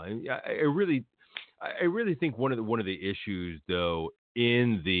well. I really think one of the issues though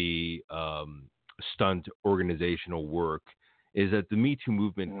in the stunt organizational work is that the Me Too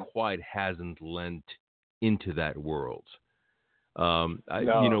movement quite hasn't lent into that world. One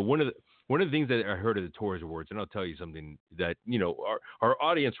of the things that I heard at the Tours Awards, and I'll tell you something that, our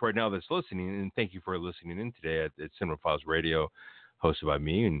audience right now that's listening, and thank you for listening in today at Cinemafiles Radio, hosted by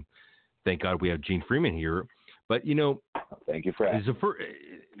me, and thank God we have Gene Freeman here. But, thank you for asking.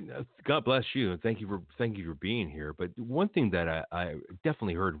 God bless you, and thank you for being here. But one thing that I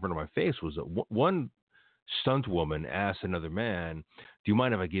definitely heard in front of my face was that one stunt woman asked another man, "Do you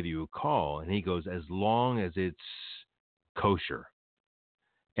mind if I give you a call?" And he goes, "As long as it's kosher."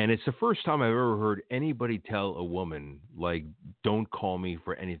 And it's the first time I've ever heard anybody tell a woman, like, don't call me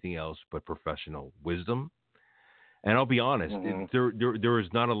for anything else but professional wisdom. And I'll be honest, there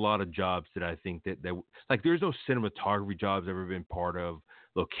is not a lot of jobs that I think that like, there's no cinematography jobs I've ever been part of,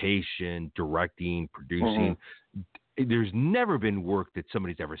 location, directing, producing. There's never been work that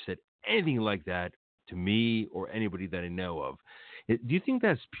somebody's ever said anything like that to me or anybody that I know of. Do you think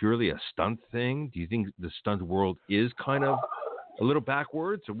that's purely a stunt thing? Do you think the stunt world is kind of a little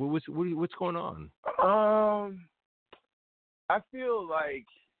backwards, or what's going on? I feel like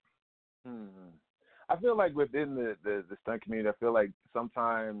within the stunt community, I feel like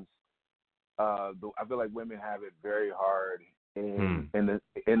sometimes I feel like women have it very hard in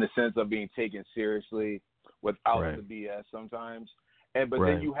the sense of being taken seriously without the BS sometimes. But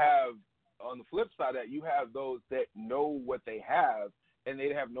then you have, on the flip side of that, you have those that know what they have and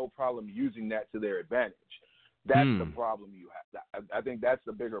they have no problem using that to their advantage. That's the problem you have. I think that's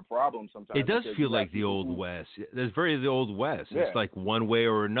the bigger problem sometimes. It does feel like the Old West. There's the Old West. Yeah. It's like one way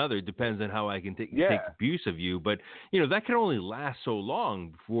or another. It depends on how I can take abuse of you. But, that can only last so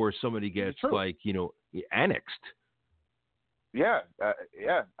long before somebody gets, annexed. Yeah.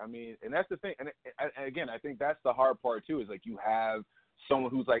 I mean, and that's the thing. And again, I think that's the hard part, too, is like you have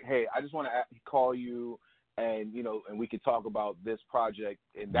someone who's like, hey, I just want to call you. And, and we could talk about this project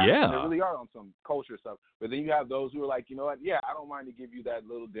and that. And they really are on some culture stuff. But then you have those who are like, you know what? Yeah, I don't mind to give you that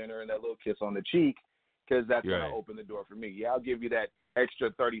little dinner and that little kiss on the cheek because that's going to open the door for me. Yeah, I'll give you that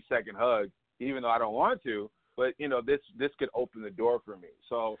extra 30-second hug, even though I don't want to. But, this could open the door for me.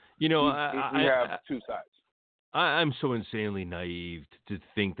 So, we have two sides. I'm so insanely naive to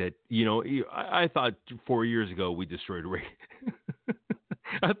think that, I thought 4 years ago we destroyed race.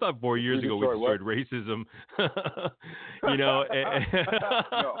 I thought 4 years ago we destroyed racism.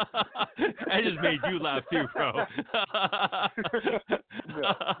 I just made you laugh too, bro. I'm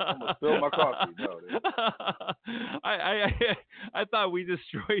gonna spill my coffee. No, I thought we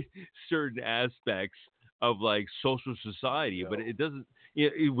destroyed certain aspects of like social society, but it doesn't.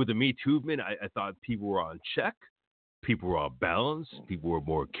 With the Me Too movement, I thought people were on check, people were on balance, people were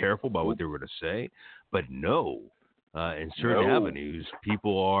more careful about what they were going to say, but no. In certain avenues,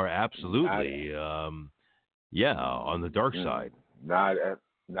 people are absolutely, on the dark side. Not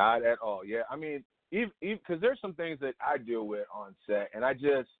at all. Yeah, I mean, because there's some things that I deal with on set, and I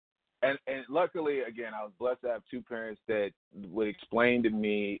just, and luckily, again, I was blessed to have two parents that would explain to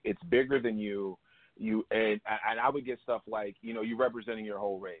me it's bigger than you, and I would get stuff like, you representing your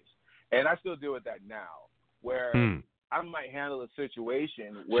whole race, and I still deal with that now. where I might handle a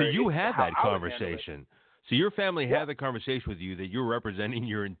situation So where you had that I would handle it. conversation. So your family had the conversation with you that you're representing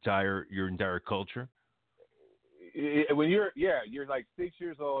your entire culture. When you're like 6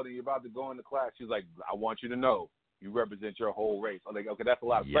 years old and you're about to go into class, she's like, I want you to know you represent your whole race. I'm like, okay, that's a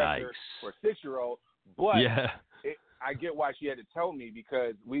lot of pressure for a 6-year-old, but I get why she had to tell me,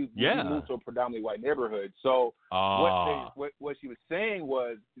 because we moved to a predominantly white neighborhood. So what she was saying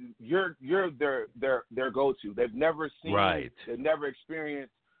was, you're their go-to. They've never seen, they've never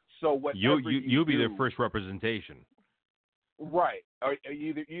experienced. So whatever you'll be their first representation. Right. Or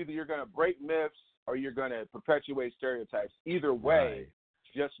either you're going to break myths or you're going to perpetuate stereotypes. Either way,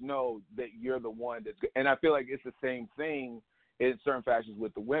 just know that you're the one that's good. And I feel like it's the same thing in certain fashions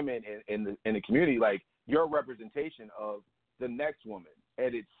with the women in the community. Like, you're a representation of the next woman.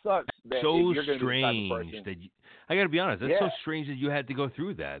 And it sucks that so you're going to be the type of person. That I got to be honest, that's so strange that you had to go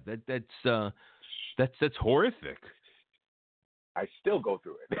through that. That's horrific. I still go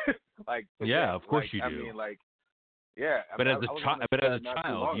through it. Like, of course you do. I mean, like, yeah. But as a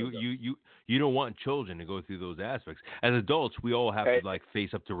child, you don't want children to go through those aspects. As adults, we all have to face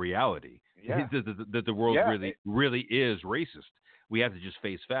up to reality that the world really is racist. We have to just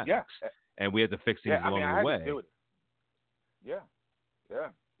face facts, and we have to fix things along the way. Yeah.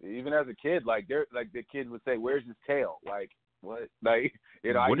 Even as a kid, the kid would say, "Where's his tail?" Like, what? Like,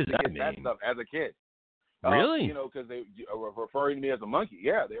 I what used does to that get that mean? stuff as a kid. Really? Because they were referring to me as a monkey.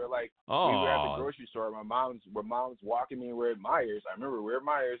 Yeah, they were like, we were at the grocery store. My mom's walking me. We're at Myers. I remember we were at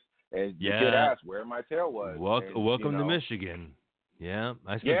Myers, and the kid asked where my tail was. Welcome to Michigan. Yeah,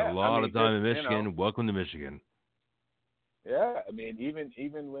 I spent a lot of time in Michigan. Welcome to Michigan. Yeah, I mean,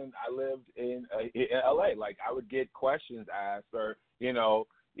 even when I lived in LA, like, I would get questions asked, or you know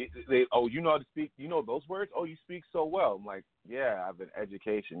how to speak, those words? Oh, you speak so well. I'm like, yeah, I have an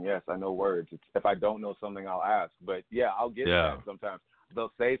education. Yes, I know words. If I don't know something, I'll ask. But I'll get that sometimes.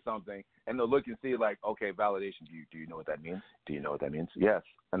 They'll say something and they'll look and see, like, okay, validation. Do you know what that means? Do you know what that means? Yes,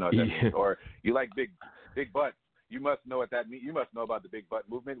 I know what that means. Or, you like big butts. You must know what that means. You must know about the big butt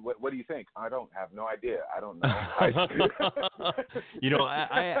movement. What do you think? I don't have no idea. I don't know.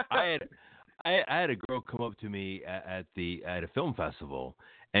 I had a girl come up to me at a film festival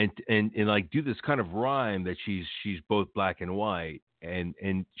and like do this kind of rhyme that she's both black and white, and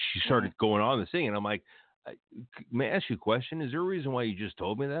she started going on this thing, and I'm like, may I ask you a question? Is there a reason why you just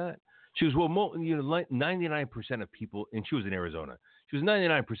told me that? She was, 99% of people, and she was in Arizona. She was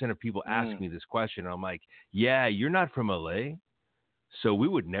 99% of people ask me this question. And I'm like, yeah, you're not from LA, so we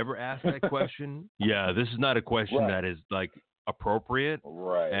would never ask that question. Yeah, this is not a question that is like appropriate.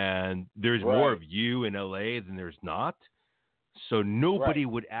 Right. And there's more of you in LA than there's not. So nobody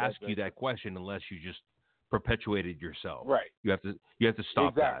would ask you that question unless you just perpetuated yourself. Right. You have to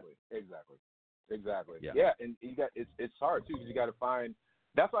stop that. Exactly. Yeah, and it's hard too, because you got to find.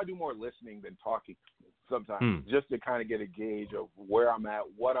 That's why I do more listening than talking sometimes, just to kind of get a gauge of where I'm at,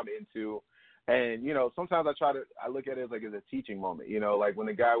 what I'm into. And, sometimes I look at it as a teaching moment, like when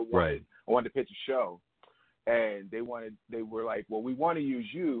the guy wanted to pitch a show, and they were like, well, we want to use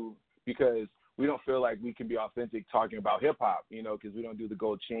you because we don't feel like we can be authentic talking about hip hop, because we don't do the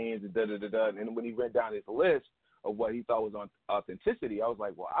gold chains and da-da-da-da. And when he went down his list of what he thought was on authenticity, I was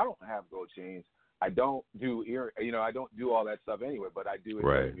like, well, I don't have gold chains. I don't do I don't do all that stuff anyway, but I do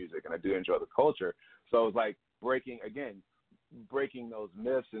enjoy the music and I do enjoy the culture. So it's like breaking those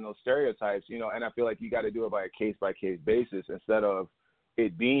myths and those stereotypes, and I feel like you got to do it by a case-by-case basis instead of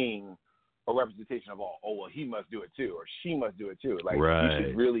it being a representation of well, he must do it too, or she must do it too. Like, you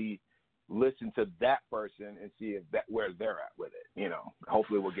should really listen to that person and see where they're at with it.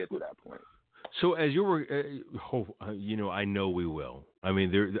 Hopefully we'll get to that point. So as you were, I know we will. I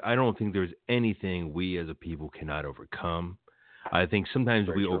mean, I don't think there's anything we as a people cannot overcome. I think sometimes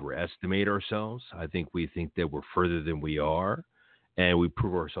we overestimate ourselves. I think we think that we're further than we are, and we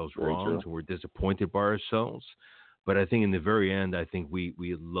prove ourselves wrong, so we're disappointed by ourselves. But I think in the very end, I think we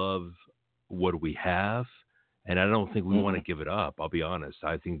love what we have, and I don't think we want to give it up. I'll be honest.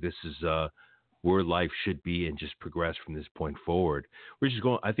 I think this is where life should be and just progress from this point forward.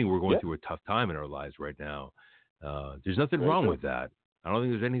 I think we're going through a tough time in our lives right now. There's nothing wrong with that. I don't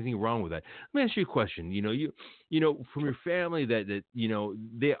think there's anything wrong with that. Let me ask you a question. You from your family that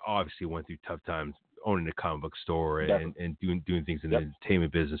they obviously went through tough times owning a comic book store and doing things in the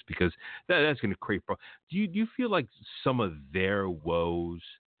entertainment business, because that's going to create problems. Do you feel like some of their woes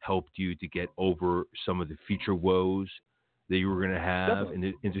helped you to get over some of the future woes that you were going to have in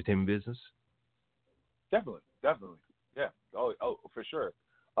the entertainment business? Definitely. Yeah. Oh, for sure.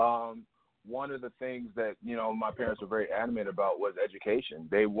 One of the things that, my parents were very adamant about was education.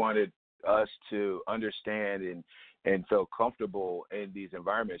 They wanted us to understand and feel comfortable in these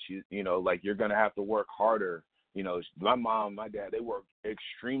environments. You know, like you're going to have to work harder. You know, my mom, my dad, they worked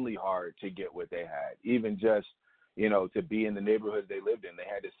extremely hard to get what they had, even just, you know, to be in the neighborhoods they lived in. They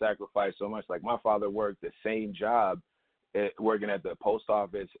had to sacrifice so much. Like my father worked the same job, working at the post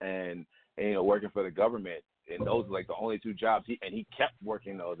office and you know, working for the government. And those are like the only two jobs. He kept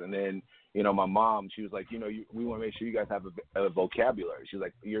working those. And then, you know, my mom, she was like, you know, we want to make sure you guys have a vocabulary. She's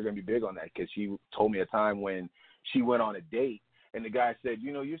like, you're going to be big on that, because she told me a time when she went on a date and the guy said,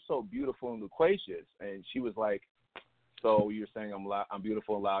 you know, you're so beautiful and loquacious. And she was like, so you're saying I'm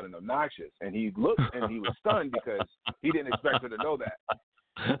beautiful and loud and obnoxious? And he looked and he was stunned because he didn't expect her to know that.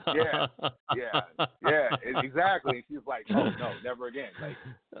 Yeah, exactly. And she was like, no, never again. Like,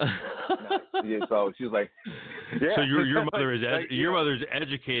 no. So she was like, yeah. So your mother is mother's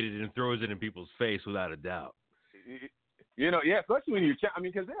educated and throws it in people's face without a doubt. You know, yeah, especially when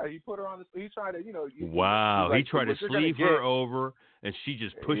because he put her on he tried to, you know. Wow, like, he tried to sleeve her over, and she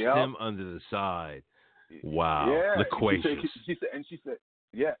just pushed him under the side. Wow, yeah. loquacious. She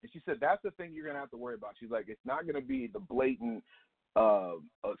said, that's the thing you're gonna have to worry about. She's like, it's not gonna be the blatant,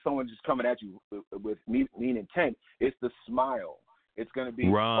 someone just coming at you with mean intent. It's the smile. It's gonna be,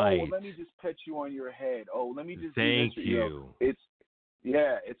 right. Oh, let me just pet you on your head. Oh, let me just thank do this. you.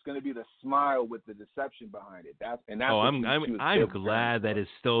 It's going to be the smile with the deception behind it. That's I'm glad that it's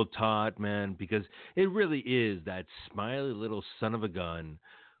still taught, man, because it really is that smiley little son of a gun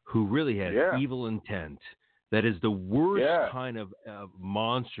who really has evil intent. That is the worst kind of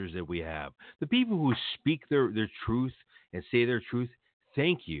monsters that we have. The people who speak their truth and say their truth.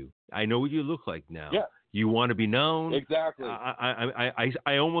 Thank you. I know what you look like now. Yeah. You want to be known. Exactly.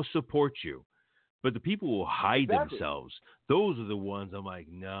 I almost support you. But the people who hide themselves, those are the ones I'm like,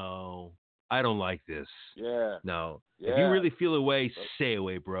 no, I don't like this. Yeah. No. Yeah. If you really feel away, stay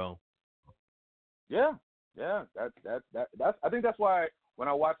away, bro. Yeah. Yeah. That's I think that's why when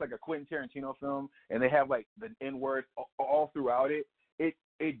I watch like a Quentin Tarantino film and they have like the N-word all throughout it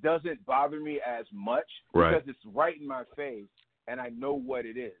doesn't bother me as much because it's right in my face and I know what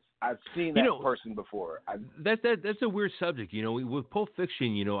it is. I've seen that person before. That's a weird subject. You know, with Pulp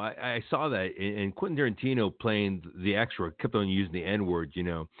Fiction, you know, I saw that, and Quentin Tarantino playing the extra kept on using the N-word, you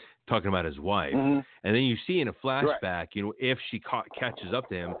know, talking about his wife. Mm-hmm. And then you see in a flashback, you know, if she catches up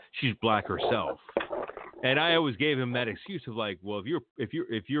to him, she's black herself. And I always gave him that excuse of like, well, if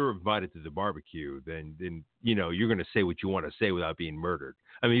you're invited to the barbecue, then you know you're going to say what you want to say without being murdered.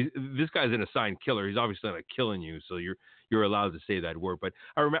 I mean, this guy's an assigned killer. He's obviously not killing you, so you're allowed to say that word. But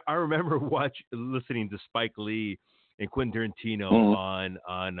I remember listening to Spike Lee and Quentin Tarantino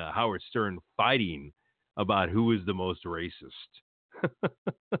on Howard Stern fighting about who is the most racist.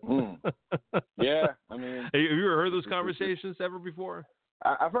 Yeah, I mean, have you ever heard those conversations ever before?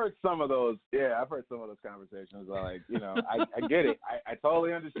 I've heard some of those. Yeah, I've heard some of those conversations. Like, you know, I get it. I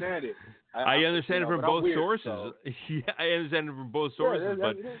totally understand it. I understand it from both sources. So. Yeah, I understand it from both sources.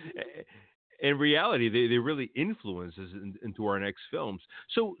 But in reality, they really influence us into our next films.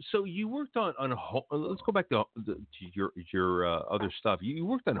 So you worked on let's go back to your other stuff. You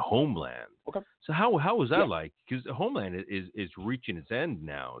worked on Homeland. Okay. So how was that like? Because Homeland is reaching its end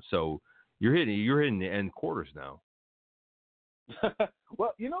now. So you're hitting the end quarters now.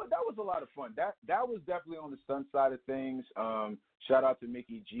 Well, you know, that was a lot of fun. That was definitely on the stunt side of things. Shout out to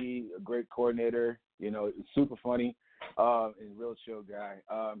Mickey G, a great coordinator. You know, super funny and real chill guy.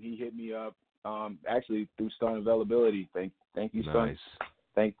 He hit me up actually through stunt availability. Thank you, stunt.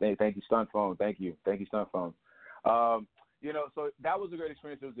 Nice. Thank you, stunt phone. Thank you, stunt phone. You know, so that was a great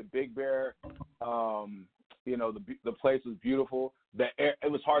experience. It was a Big Bear. You know, the place was beautiful. The air,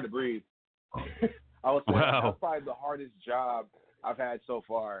 it was hard to breathe. I would say that's probably the hardest job I've had so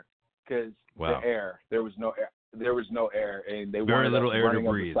far because the air. There was no air, and they very little air to up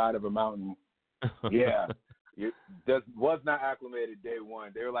breathe. the side of a mountain. Yeah, it was not acclimated day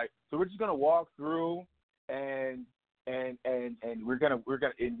one. They were like, so we're just gonna walk through, and we're gonna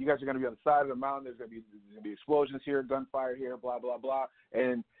and you guys are gonna be on the side of the mountain. There's gonna be explosions here, gunfire here, blah blah blah,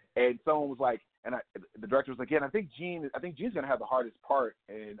 and someone was like. And the director was like, yeah, and I think Gene's going to have the hardest part.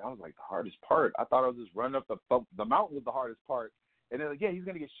 And I was like, the hardest part? I thought I was just running up the mountain was the hardest part. And they're like, yeah, he's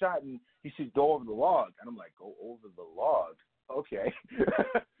going to get shot and he should go over the log. And I'm like, go over the log? Okay.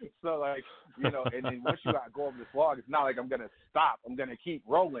 So, like, you know, and then once you go over this log, it's not like I'm going to stop. I'm going to keep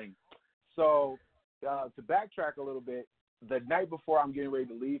rolling. So to backtrack a little bit, the night before I'm getting ready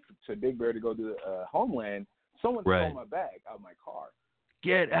to leave to Big Bear to go to Homeland, someone stole my bag out of my car.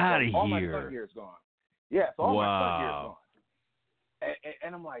 Get out of here. All my stunt gear is gone. Yeah, so all my stunt gear is gone.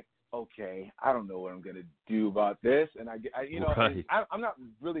 And I'm like, okay, I don't know what I'm gonna do about this, and Right. I'm not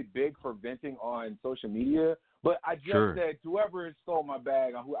really big for venting on social media, but I just Sure. said, whoever stole my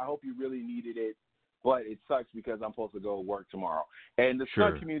bag, I hope you really needed it, but it sucks because I'm supposed to go work tomorrow. And the Sure.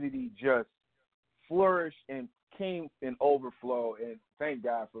 stunt community just flourished and came in overflow, and thank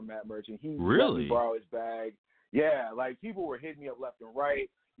God for Matt Merchant. He let Really? me borrow his bag. Yeah, like people were hitting me up left and right.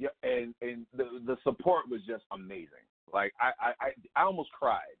 Yeah, and the support was just amazing. Like I almost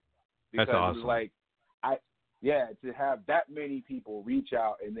cried because That's awesome. it was like to have that many people reach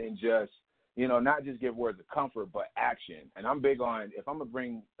out and then just not just give words of comfort but action. And I'm big on, if I'm gonna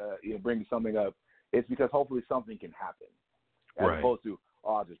bring something up, it's because hopefully something can happen as Right. opposed to,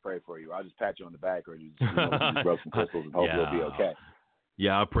 oh, I'll just pray for you, I'll just pat you on the back, or you just rub some crystals and hope you'll be okay.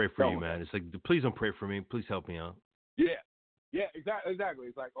 Yeah, I'll pray for Don't you, man. It's like, please don't pray for me. Please help me out. Yeah, exactly.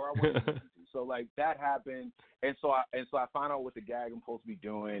 It's like, or I want to listen to. So like that happened, and so I found out what the gag I'm supposed to be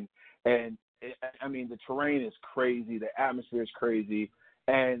doing, and I mean the terrain is crazy, the atmosphere is crazy,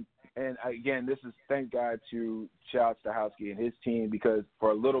 and again, this is thank God to Chad Stahelski and his team, because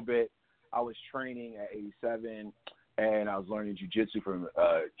for a little bit I was training at 87, and I was learning jiu-jitsu from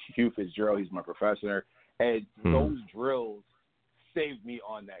Hugh Fitzgerald. He's my professor, and those drills saved me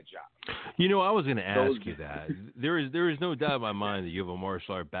on that job. I was going to ask you that. There is no doubt in my mind that you have a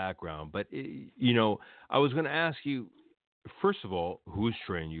martial art background, but I was going to ask you, first of all, who's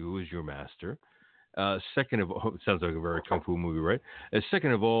trained you? Who is your master? Second of all, it sounds like a very kung fu movie, right?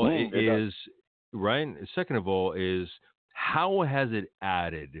 Second of all, Second of all is, how has it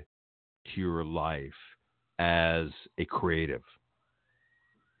added to your life as a creative?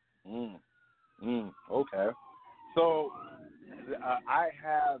 Okay. So I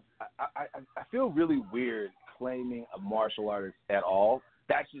feel really weird claiming a martial artist at all.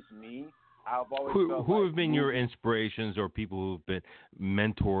 That's just me. I've always felt who like have been your inspirations, or people who've been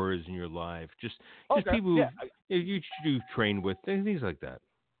mentors in your life? Just okay, people you trained with, things like that.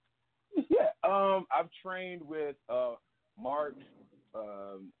 Yeah. I've trained with Mark.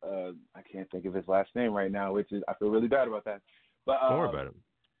 I can't think of his last name right now, which is, I feel really bad about that. But Don't worry about it.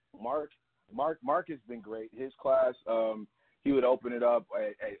 Mark has been great. His class, he would open it up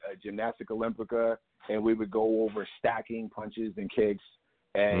at Gymnastic Olympica, and we would go over stacking punches and kicks,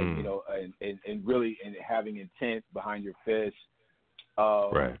 and and really having intent behind your fist.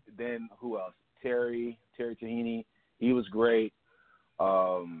 Right. Then who else? Terry Tahini, he was great.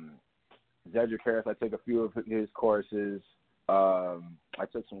 Zedric Harris, I took a few of his courses. I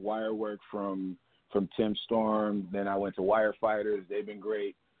took some wire work from Tim Storm. Then I went to Wire Fighters. They've been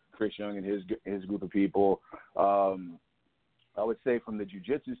great. Chris Young and his group of people. I would say from the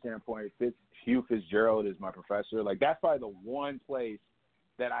jiu-jitsu standpoint, Hugh Fitzgerald is my professor. Like, that's probably the one place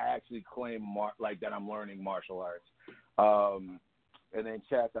that I actually claim that I'm learning martial arts. And then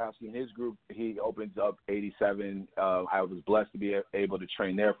Chad Stahelski and his group, he opens up 87. I was blessed to be able to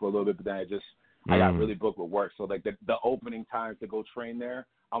train there for a little bit, but then I got really booked with work. So like the opening times to go train there,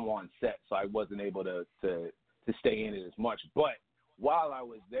 I'm on set, so I wasn't able to stay in it as much. But while I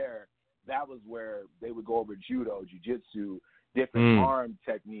was there, that was where they would go over judo, jiu-jitsu, different arm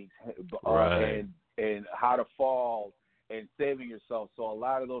techniques, and how to fall and saving yourself. So a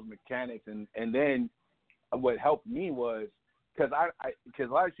lot of those mechanics, and then what helped me was, because a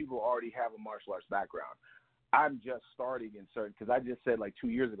lot of people already have a martial arts background. I'm just starting in certain, because I just said like 2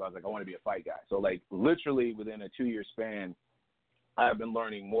 years ago, I was like, I want to be a fight guy. So like literally within a 2-year span, I've been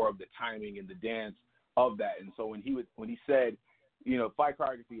learning more of the timing and the dance of that. And so when he said, fight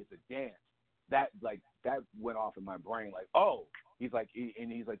choreography is a dance, that went off in my brain. Like, oh, he's like,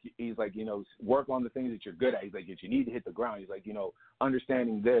 work on the things that you're good at. He's like, if you need to hit the ground, he's like,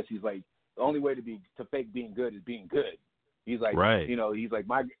 understanding this. He's like, the only way to fake being good is being good. He's like, he's like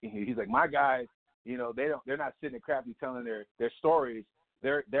my guys, they're not sitting at Crafty telling their stories.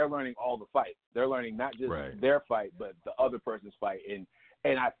 They're learning all the fights. They're learning not just their fight, but the other person's fight. And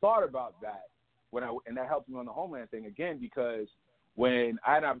I thought about that and that helped me on the Homeland thing again, because when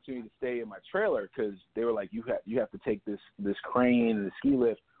I had an opportunity to stay in my trailer, because they were like, you have to take this crane and the ski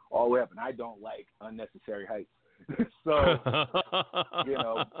lift all the way up, and I don't like unnecessary heights. So,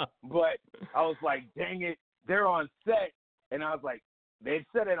 but I was like, dang it, they're on set. And I was like, they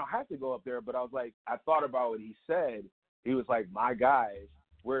said I don't have to go up there, but I was like, I thought about what he said. He was like, my guys,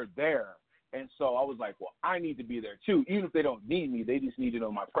 we're there. And so I was like, well, I need to be there too. Even if they don't need me, they just need to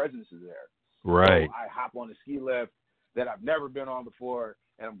know my presence is there. Right. So I hop on a ski lift that I've never been on before,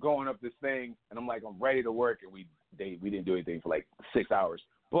 and I'm going up this thing, and I'm like, I'm ready to work. And we didn't do anything for like 6 hours.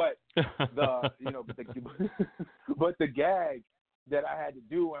 But but the gag that I had to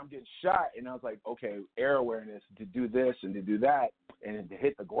do when I'm getting shot, and I was like, okay, air awareness to do this and to do that. and to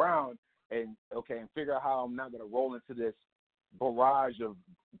hit the ground and figure out how I'm not going to roll into this barrage of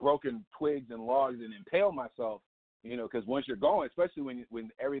broken twigs and logs and impale myself, because once you're going, especially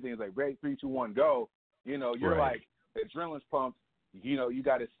when everything is like ready, 3, 2, 1, go, you're like, the adrenaline's pumped, you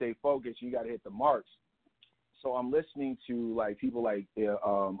got to stay focused, you got to hit the marks. So I'm listening to like people like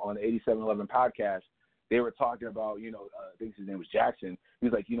on the 8711 podcast, they were talking about, I think his name was Jackson. He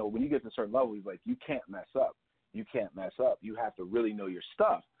was like, when you get to a certain level, he's like, you can't mess up. You can't mess up. You have to really know your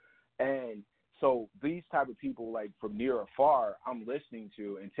stuff. And so these type of people, like from near or far, I'm listening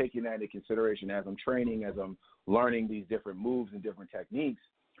to and taking that into consideration as I'm training, as I'm learning these different moves and different techniques.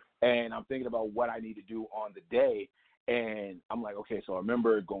 And I'm thinking about what I need to do on the day. And I'm like, okay, so I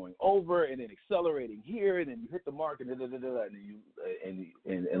remember going over and then accelerating here, and then you hit the mark, and and then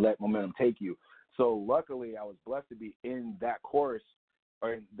and let momentum take you. So luckily, I was blessed to be in that course,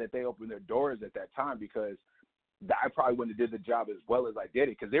 or that they opened their doors at that time, because I probably wouldn't have did the job as well as I did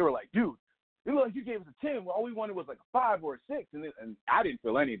it, because they were like, dude, it looked like you gave us a 10. Well, all we wanted was like a 5 or a 6, and I didn't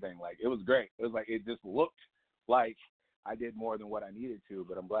feel anything. Like, it was great. It was like, it just looked like I did more than what I needed to,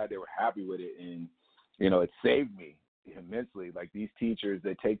 but I'm glad they were happy with it, and it saved me immensely. Like, these teachers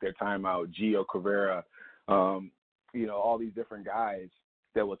that take their time out, Gio Cabrera, all these different guys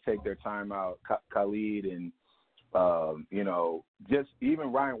that will take their time out, Khalid, and just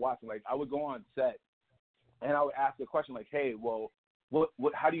even Ryan Watson. Like, I would go on set and I would ask a question like, hey, well,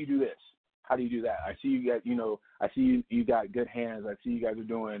 what how do you do this? How do you do that? I see you got, I see you got good hands. I see you guys are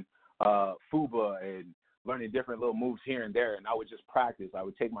doing FUBA and learning different little moves here and there. And I would just practice. I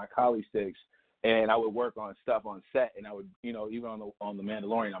would take my collie sticks and I would work on stuff on set. And I would, even on the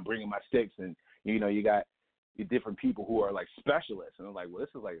Mandalorian, I'm bringing my sticks, and you got different people who are like specialists. And I'm like, well, this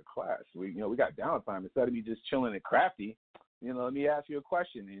is like a class. We got downtime. Instead of me just chilling and crafty, let me ask you a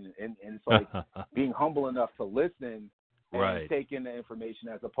question. And it's like being humble enough to listen and take in the information,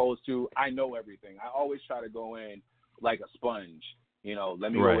 as opposed to, I know everything. I always try to go in like a sponge.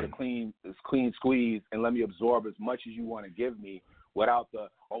 Let me go with a clean squeeze and let me absorb as much as you want to give me, without the,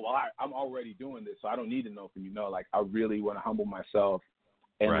 I'm already doing this, so I don't need to know from you. Like, I really want to humble myself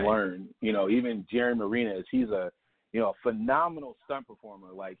and learn. Even Jerry Marinas, he's a phenomenal stunt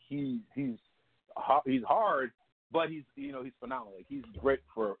performer. Like, he's hard, but he's phenomenal. Like, he's great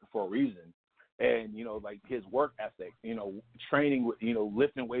for a reason. And like his work ethic, training with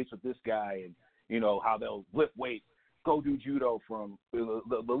lifting weights with this guy, and how they'll lift weights, go do judo from the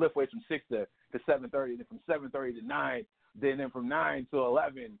lift weights from 6 to 7:30, then from 7:30 to 9, then from 9 to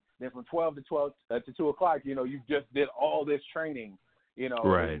 11, then from 12 to 2 o'clock. You just did all this training.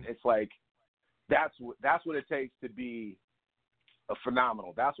 And it's like that's what it takes to be a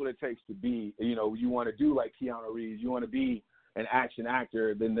phenomenal. That's what it takes to be. You want to do like Keanu Reeves. You want to be an action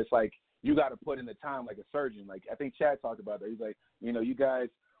actor. Then it's like, you got to put in the time like a surgeon. Like, I think Chad talked about that. He's like, you guys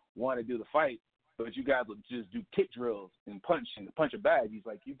want to do the fight, but you guys will just do kick drills and punch a bag. He's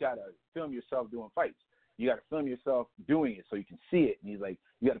like, you got to film yourself doing fights. You got to film yourself doing it so you can see it. And he's like,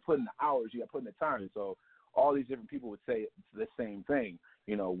 you got to put in the hours. You got to put in the time. And so all these different people would say the same thing.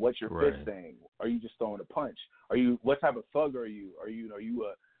 What's your fist thing? Are you just throwing a punch? What type of thug are you? Are you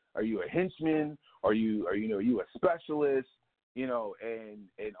a henchman? Are you a specialist?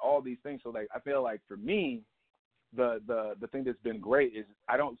 And all these things. So like, I feel like for me, the thing that's been great is,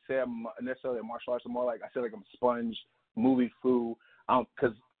 I don't say I'm necessarily a martial artist. I'm more like, I say like I'm a sponge, movie foo,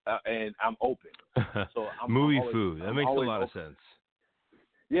 and I'm open. So I'm always, foo. That makes a lot of sense.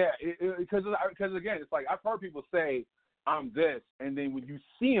 Yeah, because again, it's like, I've heard people say I'm this, and then when you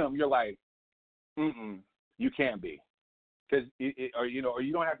see them, you're like, you can't be, because or you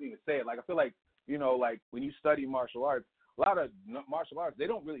don't have to even say it. Like, I feel like like when you study martial arts, a lot of martial arts, they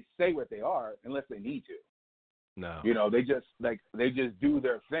don't really say what they are unless they need to. No. They just do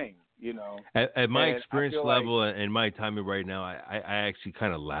their thing, At my experience level and my timing right now, I actually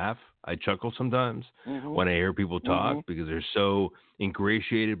kind of laugh. I chuckle sometimes when I hear people talk, because they're so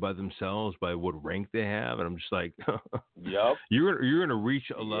ingratiated by themselves, by what rank they have, and I'm just like, yep. You're gonna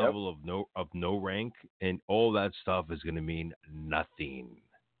reach a level of no rank, and all that stuff is gonna mean nothing.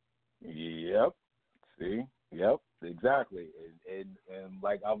 Yep. See. Yep. Exactly. And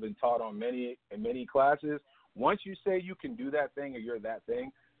like, I've been taught on many classes, once you say you can do that thing or you're that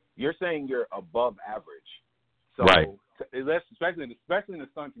thing, you're saying you're above average. So especially in the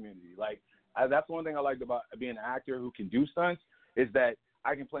stunt community, like, that's one thing I liked about being an actor who can do stunts, is that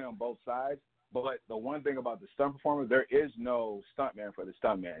I can play on both sides. But the one thing about the stunt performer, there is no stuntman for the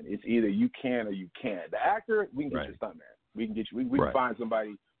stuntman. It's either you can or you can't. The actor, we can get you a stuntman. We can get you. We can find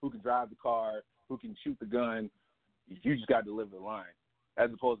somebody who can drive the car, who can shoot the gun. You just got to deliver the line. As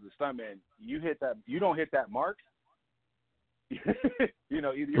opposed to the stuntman, you don't hit that mark, you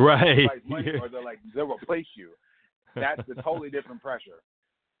know, either right. you're going to money or they'll replace you. That's a totally different pressure.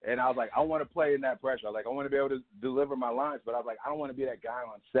 And I was like, I want to play in that pressure. Like, I want to be able to deliver my lines, but I was like, I don't want to be that guy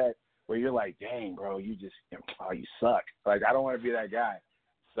on set where you're like, dang, bro, you suck. Like, I don't want to be that guy.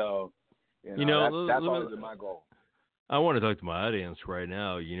 So, that's always been my goal. I want to talk to my audience right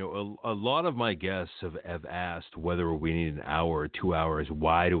now. You know, a lot of my guests have asked whether we need an hour or 2 hours.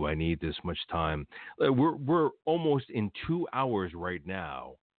 Why do I need this much time? We're almost in 2 hours right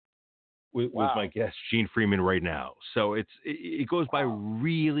now with my guest Gene Freeman right now. So it goes by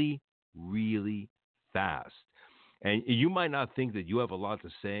really, really fast. And you might not think that you have a lot to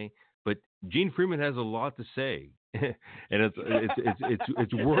say, but Gene Freeman has a lot to say. And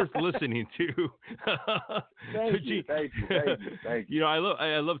it's worth listening to. Thank you. You know,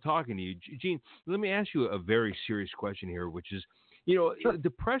 I love talking to you, Gene. Let me ask you a very serious question here, which is, you know, sure.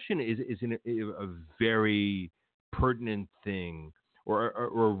 Depression is a very pertinent thing or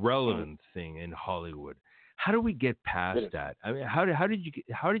a relevant thing in Hollywood. How do we get past that? I mean, how did you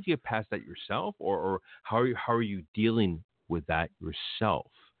get past that yourself, or how are you dealing with that yourself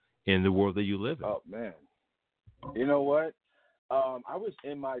in the world that you live in? Oh man. You know what? I was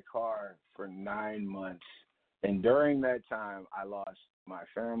in my car for 9 months, and during that time, I lost my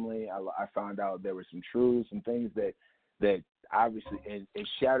family. I found out there were some truths and things that obviously it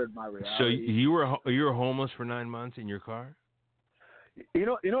shattered my reality. So you were homeless for 9 months in your car? You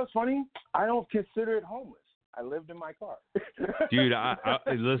know what's funny? I don't consider it homeless. I lived in my car. Dude, I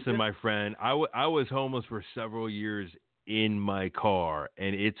listen, my friend. I was homeless for several years in my car,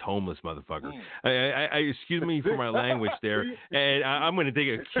 and it's homeless, motherfucker. I excuse me for my language there, and I'm going to take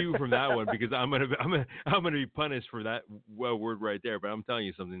a cue from that one because I'm going to be punished for that word right there. But I'm telling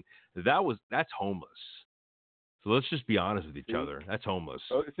you something. That's homeless. So let's just be honest with each other. That's homeless.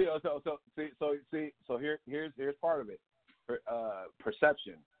 So here's part of it.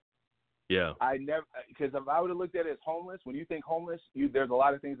 Perception. Yeah. I never, because if I would have looked at it as homeless, when you think homeless, there's a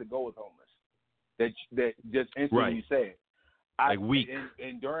lot of things that go with homeless. That just instantly you say it. Like weak.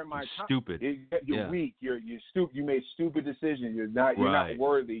 And during my time, stupid. You're weak. You're stupid. You made stupid decisions. You're not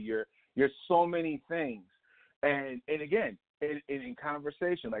worthy. You're so many things. And again, in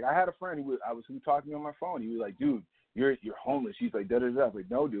conversation, like I had a friend who was talking to me on my phone. He was like, "Dude, you're homeless." He's like, "Da da da." I was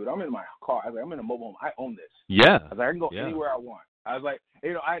like, "No, dude, I'm in my car." I was like, "I'm in a mobile home. I own this." Yeah. I was like, "I can go anywhere I want." I was like,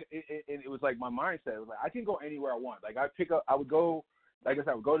 it was like my mindset. It was like I can go anywhere I want. Like I would go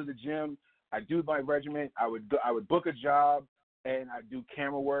to the gym. I'd do my regimen. I would book a job, and I'd do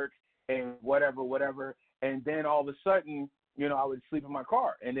camera work and whatever. And then all of a sudden, I would sleep in my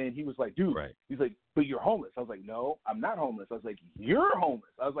car. And then he was like, "Dude," he's like, "but you're homeless." I was like, "No, I'm not homeless." I was like, "You're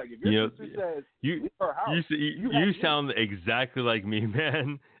homeless." I was like, "If your sister says leave her house, you sound exactly like me,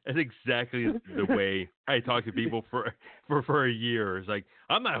 man. That's exactly the way I talk to people for a year. It's like,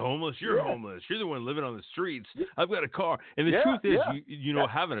 I'm not homeless. You're homeless. You're the one living on the streets. I've got a car." And the truth is,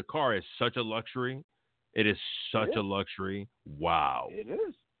 having a car is such a luxury. It is such a luxury. Wow. It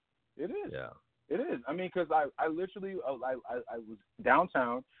is. Yeah. It is. I mean, because I literally I was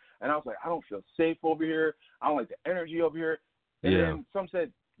downtown, and I was like, I don't feel safe over here. I don't like the energy over here. And then some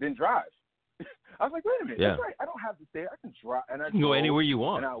said, then drive. I was like, wait a minute. That's right. I don't have to stay. I can drive. And I can go anywhere you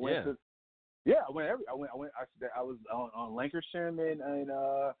want. And I went I was on Lankershim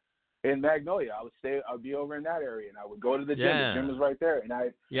in Magnolia. I'd be over in that area, and I would go to the gym. The gym was right there, and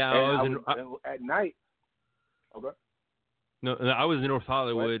at night. Okay. No, I was in North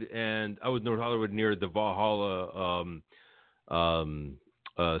Hollywood, and I was in North Hollywood near the Valhalla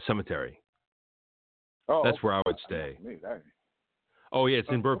cemetery. Oh, that's where I would stay. Oh yeah, it's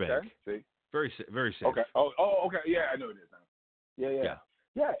in Burbank. Okay. See? Very safe. Okay. Oh, okay. Yeah, I know it is now.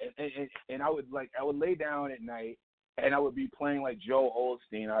 Yeah. And I would lay down at night, and I would be playing like Joe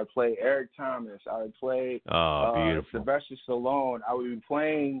Osteen. I would play Eric Thomas. I would play Sylvester Stallone. I would be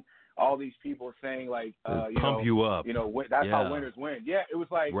playing all these people saying like, pump you up. That's how winners win. Yeah, it was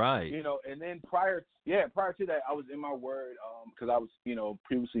like, right. And then prior to that, I was in my word because I was,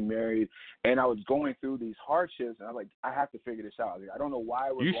 previously married, and I was going through these hardships, and I was like, I have to figure this out. I don't know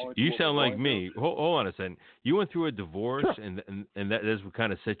why we're going through. You sound like me. Hold on a second. You went through a divorce, and that's what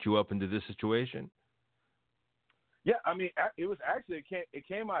kind of set you up into this situation. Yeah, I mean, it was actually it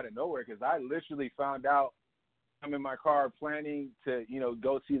came out of nowhere because I literally found out. I'm in my car planning to,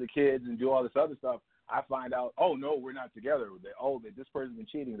 go see the kids and do all this other stuff. I find out, oh no, we're not together. That this person's been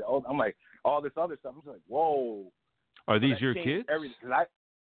cheating. I'm like, all this other stuff. I'm just like, whoa. Are these your kids? Everything.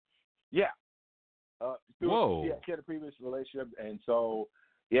 Whoa. Yeah, she had a previous relationship, and so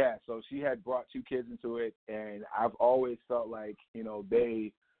she had brought 2 kids into it, and I've always felt like,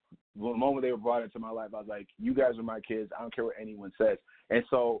 they the moment they were brought into my life, I was like, you guys are my kids. I don't care what anyone says. And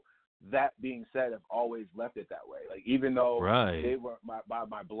so that being said, I've always left it that way. Like, even though they weren't by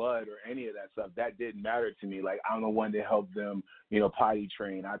my blood or any of that stuff, that didn't matter to me. Like, I'm the one that helped them, potty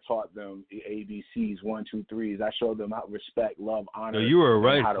train. I taught them ABCs, 1, 2, 3s. I showed them how respect, love, honor. No, you were a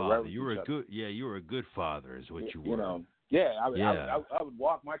right father. You were a good father, is what you were. I would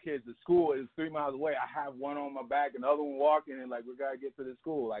walk my kids to school. It was 3 miles away. I have one on my back and the other one walking, and like, we gotta get to the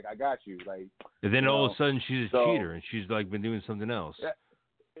school. Like, I got you. Like, and then all of a sudden she's a cheater, and she's like been doing something else. Yeah.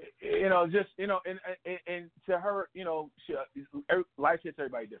 And to her, life hits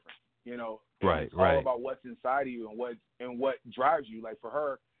everybody different. It's all about what's inside of you and what drives you. Like, for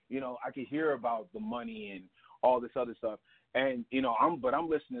her, I could hear about the money and all this other stuff. And, I'm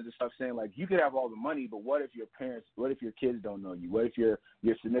listening to stuff saying, like, you could have all the money, but what if your kids don't know you? What if your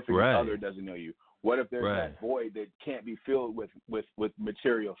significant other doesn't know you? What if there's that void that can't be filled with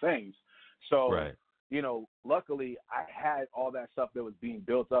material things? So, luckily I had all that stuff that was being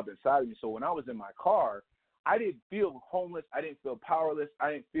built up inside of me. So when I was in my car, I didn't feel homeless. I didn't feel powerless.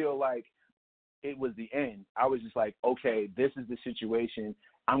 I didn't feel like it was the end. I was just like, okay, this is the situation.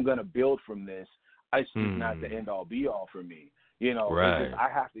 I'm going to build from this. It's just not the end all be all for me. I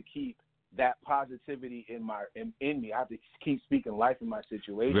have to keep that positivity in me. I have to keep speaking life in my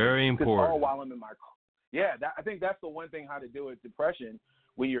situation. Very important. All while I'm in my car. Yeah, I think that's the one thing how to deal with depression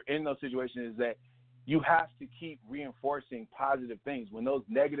when you're in those situations, is that you have to keep reinforcing positive things. When those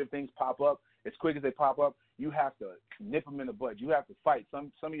negative things pop up, as quick as they pop up, you have to nip them in the bud. You have to fight.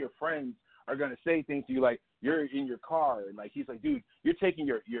 Some of your friends are going to say things to you like, you're in your car, and like, he's like, dude, you're taking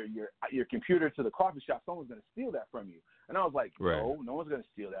your computer to the coffee shop. Someone's going to steal that from you. And I was like, no one's going to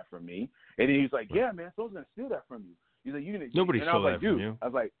steal that from me. And then he's like, yeah, man, someone's going to steal that from you. He's like, nobody stole that from you. I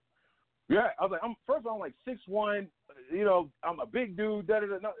was like, first of all, I'm like 6'1", I'm a big dude,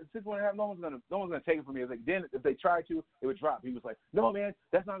 no, 6'1.5", no one's gonna take it from me. I was like, then if they tried to, it would drop. He was like, no, man,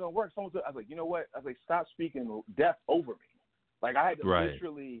 that's not gonna work. I was like, you know what? I was like, stop speaking death over me. Like, I had to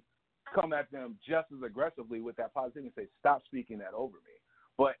literally come at them just as aggressively with that positivity and say, stop speaking that over me.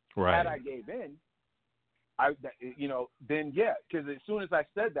 But had I gave in, because as soon as I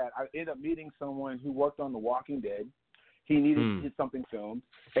said that, I ended up meeting someone who worked on The Walking Dead. He needed something filmed,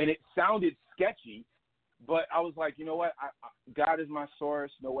 and it sounded sketchy, but I was like, you know what? God is my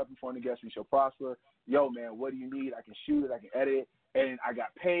source. No weapon formed against me shall prosper. Yo, man, what do you need? I can shoot it. I can edit it. And I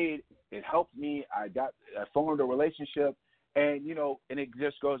got paid. It helped me. I formed a relationship, and it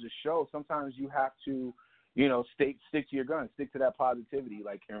just goes to show sometimes you have to, stick to your guns, stick to that positivity,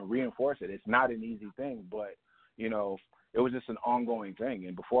 like, and reinforce it. It's not an easy thing, but it was just an ongoing thing.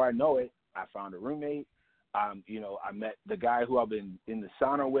 And before I know it, I found a roommate. I met the guy who I've been in the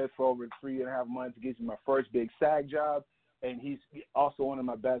sauna with for over 3.5 months. He gives me my first big SAG job, and he's also one of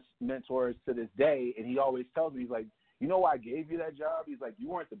my best mentors to this day. And he always tells me, he's like, you know why I gave you that job? He's like, you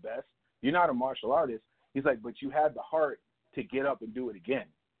weren't the best. You're not a martial artist. He's like, but you had the heart to get up and do it again.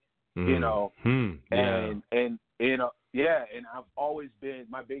 And I've always been,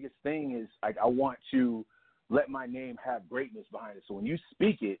 my biggest thing is, like, I want to let my name have greatness behind it. So when you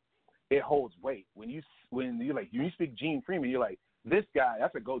speak it, it holds weight. When you speak Gene Freeman, you're like, this guy,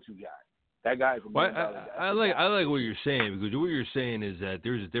 that's a go-to guy. That guy is a $1 million guy. I like what you're saying, because what you're saying is that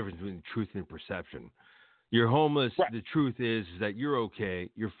there's a difference between truth and perception. You're homeless. Right. The truth is that you're okay.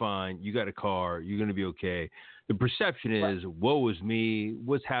 You're fine. You got a car. You're going to be okay. The perception is, woe is me.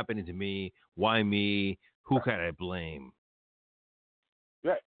 What's happening to me? Why me? Who can I blame?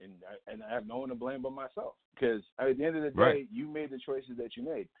 Right. And I have no one to blame but myself. Because at the end of the day, you made the choices that you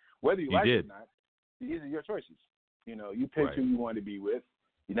made. Whether you like it or not, these are your choices. You picked who you want to be with.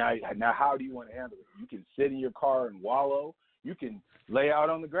 Now, how do you want to handle it? You can sit in your car and wallow. You can lay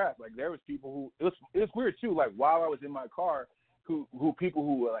out on the grass. Like, there was people who, it was weird too. Like, while I was in my car, who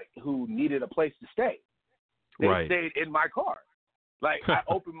needed a place to stay. They stayed in my car. Like, I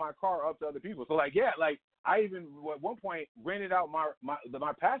opened my car up to other people. So, like, I even at one point rented out my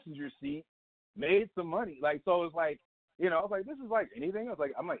passenger seat, made some money. Like, so it was like, I was like, this is like anything else.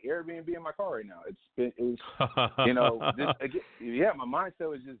 Like, I'm like Airbnb in my car right now. It was, my mindset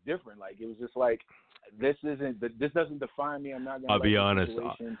was just different. Like, it was just like, this doesn't define me. I'm not going to. I'll be honest.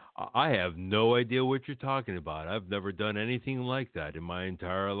 I have no idea what you're talking about. I've never done anything like that in my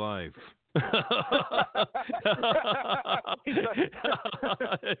entire life.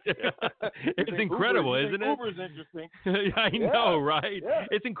 It's incredible, isn't it? Uber's interesting. I know, right? Yeah.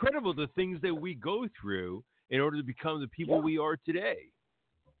 It's incredible the things that we go through in order to become the people we are today.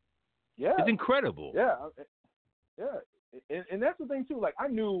 Yeah, it's incredible. Yeah, and that's the thing too. Like, I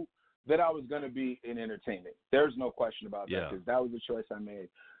knew that I was going to be in entertainment. There's no question about that, because that was the choice I made.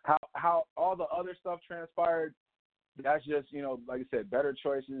 How all the other stuff transpired, that's just, like I said, better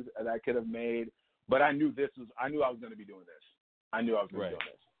choices that I could have made. But I knew I was going to be doing this. I knew I was going to be doing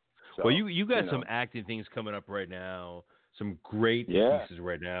this. So, well, you got some acting things coming up right now. Some great pieces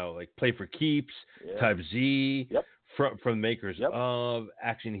right now, like Play for Keeps, Type Z, from the makers of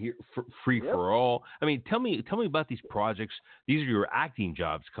Action Here, Free for All. I mean, tell me about these projects. These are your acting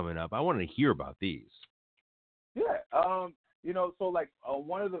jobs coming up. I want to hear about these. Yeah, so like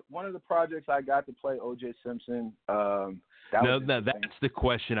one of the projects I got to play O.J. Simpson. That's the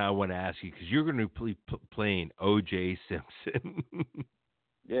question I want to ask you, because you're going to be playing O.J. Simpson.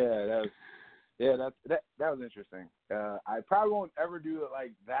 That was interesting. I probably won't ever do it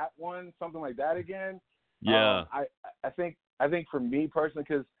like that one, something like that again. Yeah. I think for me personally,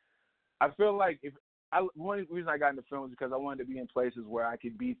 because I feel like one reason I got into film is because I wanted to be in places where I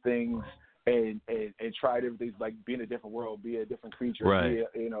could be things and try different things, like be in a different world, be a different creature, be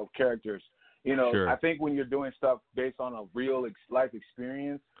characters. Sure. I think when you're doing stuff based on a real life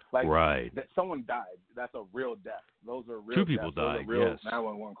experience, like that someone died, that's a real death. Those are real. 2 people died. Yes.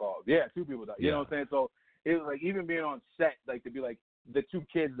 911 calls. Yeah, 2 people died. You know what I'm saying? So it was like, even being on set, like to be like the 2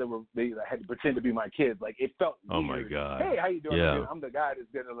 kids that had to pretend to be my kids, like it felt weird. Oh my God. Hey, how you doing? Yeah. I'm the guy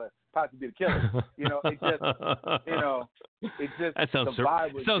that's gonna possibly be the killer. It just that sounds the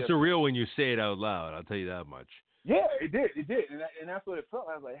vibe was surreal when you say it out loud. I'll tell you that much. Yeah, it did, and that's what it felt.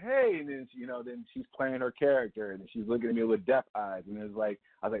 I was like, hey, and then then she's playing her character, and she's looking at me with death eyes, and it's like,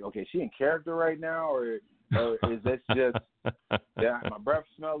 I was like, okay, is she in character right now, or is this just my breath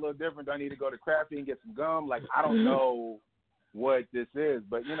smell a little different? Do I need to go to Crafty and get some gum? Like, I don't know what this is,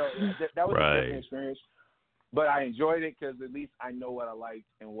 but that was a different experience. But I enjoyed it because at least I know what I liked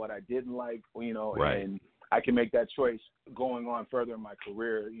and what I didn't like, and I can make that choice going on further in my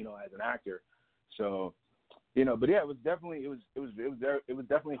career, as an actor. So. But yeah, it was definitely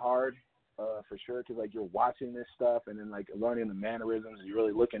hard for sure, because like you're watching this stuff and then like learning the mannerisms, and you're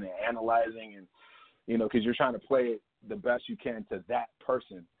really looking at analyzing, and because you're trying to play it the best you can to that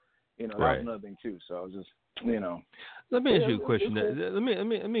person. That was another thing too. So I was just Let me ask you a question. Let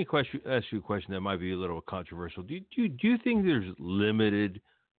me ask you a question that might be a little controversial. Do you think there's limited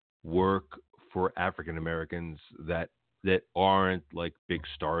work for African Americans that aren't like big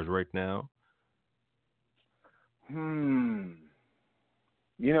stars right now?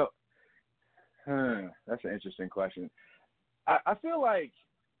 That's an interesting question. I feel like.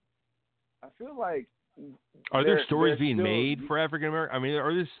 Are there stories being made for African American? I mean,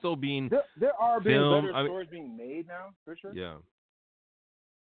 are there still being? There are better stories being made now, for sure. Yeah.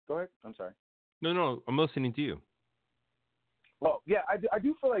 Go ahead. I'm sorry. No, I'm listening to you. Well, yeah, I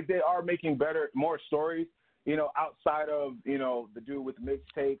do feel like they are making more stories. Outside of the dude with the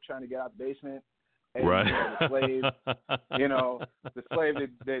mixtape trying to get out the basement. And, the slave, the slave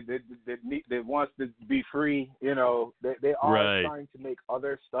that wants to be free, they are trying to make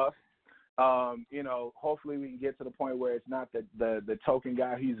other stuff. Hopefully we can get to the point where it's not the token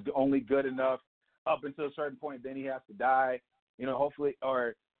guy. He's only good enough up until a certain point, then he has to die. Hopefully,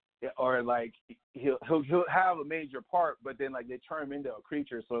 or like he'll have a major part, but then like they turn him into a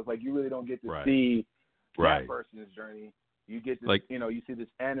creature. So it's like you really don't get to see that person's journey. You get to you see this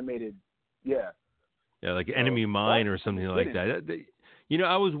animated, Yeah, like Enemy Mine or something like that.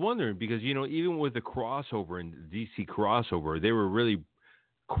 I was wondering because, even with the crossover and the DC crossover, they were really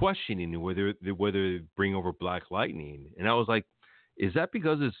questioning whether they bring over Black Lightning. And I was like, is that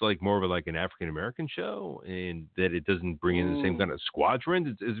because it's like more of like an African American show and that it doesn't bring in the same kind of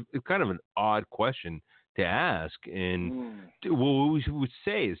squadron? It's kind of an odd question to ask. And what we would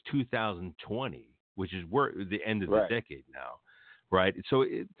say is 2020, which is the end of the decade now. Right. So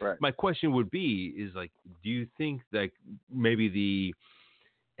my question would be is like, do you think that maybe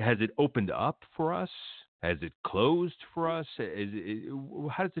has it opened up for us? Has it closed for us?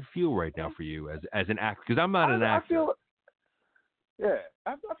 How does it feel right now for you as an actor? Because I'm not an actor.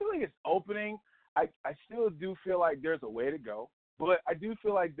 I feel like it's opening. I still do feel like there's a way to go, but I do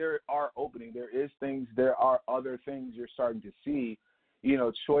feel like there are opening. There are other things you're starting to see,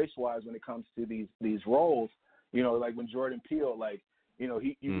 choice-wise when it comes to these roles. Like when Jordan Peele,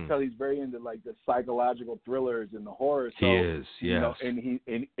 you can tell he's very into like the psychological thrillers and the horror. So, he is, yes.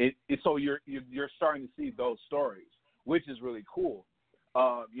 So you're starting to see those stories, which is really cool.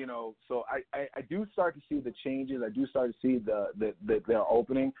 So I do start to see the changes. I do start to see their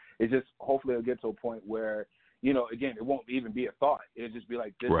opening. It's just hopefully it'll get to a point where again it won't even be a thought. It'll just be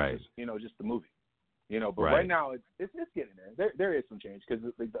like this is just the movie. But right now it's getting there. There is some change because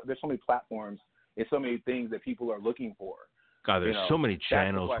there's so many platforms and so many things that people are looking for. God, there's so many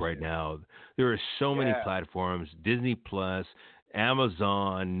channels right question. now. There are so many platforms: Disney Plus,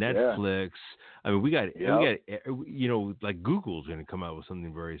 Amazon, Netflix. I mean, we got, like Google's going to come out with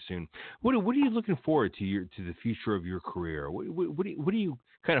something very soon. What are you looking forward to the future of your career? What are you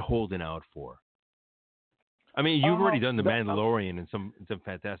kind of holding out for? I mean, you've already done The Mandalorian and some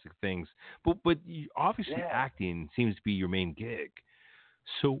fantastic things, but obviously acting seems to be your main gig.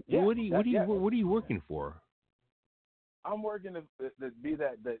 So what are you working for? I'm working to be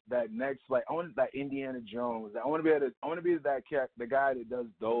that next, like, I want that Indiana Jones. I want to be the guy that does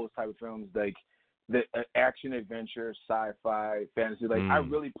those type of films, like the action, adventure, sci-fi, fantasy. Like I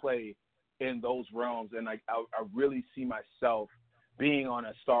really play in those realms, and like I really see myself being on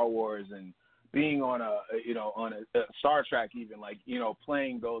a Star Wars and being on a Star Trek, even, like,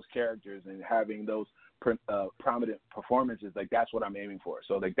 playing those characters and having those prominent performances. Like that's what I'm aiming for.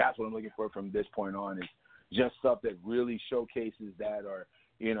 So like that's what I'm looking for from this point on, is just stuff that really showcases that, or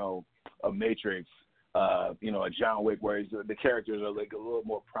a Matrix, a John Wick, where the characters are like a little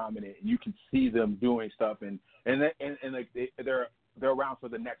more prominent, and you can see them doing stuff, and like they're around for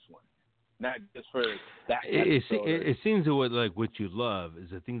the next one, not just for that. It seems that what you love is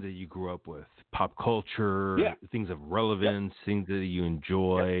the things that you grew up with, pop culture, things of relevance, things that you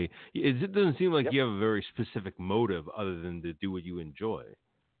enjoy. It doesn't seem like you have a very specific motive other than to do what you enjoy.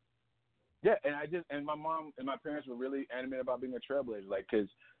 Yeah, and my mom and my parents were really animated about being a trailblazer, like, because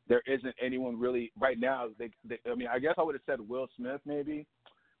there isn't anyone really right now. I mean, I guess I would have said Will Smith maybe,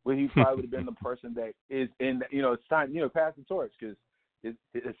 but he probably would have been the person that is in, it's time, pass the torch, because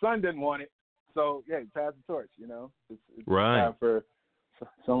his son didn't want it, so pass the torch. It's time for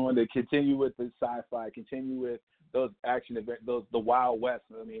someone to continue with the sci-fi, continue with those action events, the Wild West.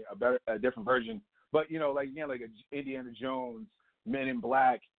 I mean, a different version, but like a Indiana Jones, Men in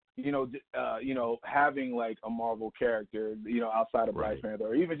Black. Having like a Marvel character, outside of Black Panther,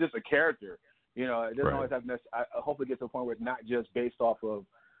 or even just a character, it doesn't always have I hopefully get to a point where it's not just based off of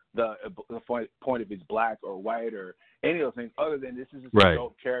the point if it's black or white or any of those things, other than this is just a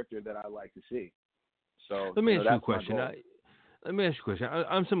dope character that I like to see. So let me ask you a question.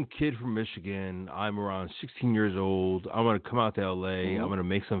 I'm some kid from Michigan. I'm around 16 years old. I want to come out to LA. Mm-hmm. I want to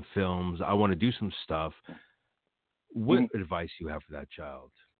make some films. I want to do some stuff. What advice do you have for that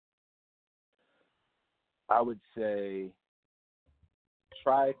child? I would say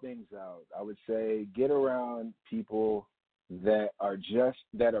try things out. I would say get around people that are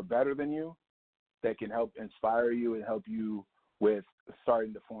better than you, that can help inspire you and help you with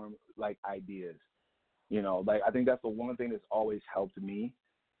starting to form like ideas. Like I think that's the one thing that's always helped me,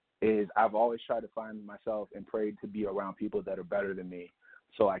 is I've always tried to find myself and prayed to be around people that are better than me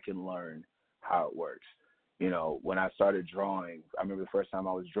so I can learn how it works. When I started drawing, I remember the first time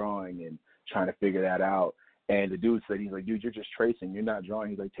I was drawing and trying to figure that out. And the dude said, he's like, dude, you're just tracing. You're not drawing.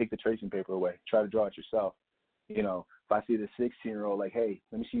 He's like, take the tracing paper away. Try to draw it yourself. If I see the 16-year-old, like, hey,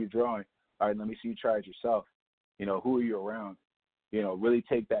 let me see you drawing. All right, let me see you try it yourself. Who are you around? Really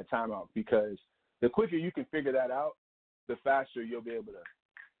take that time out, because the quicker you can figure that out, the faster you'll be able to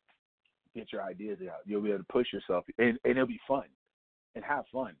get your ideas out. You'll be able to push yourself, and it'll be fun, and have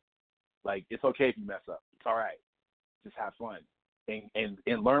fun. Like, it's okay if you mess up. It's all right. Just have fun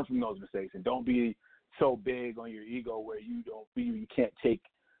and learn from those mistakes, and don't be so big on your ego where you can't take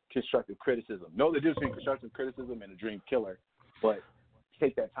constructive criticism. Know the difference between constructive criticism and a dream killer, but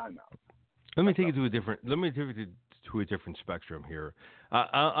take that time out. Let me take you to a different spectrum here.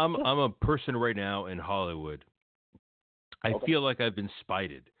 I'm a person right now in Hollywood. I feel like I've been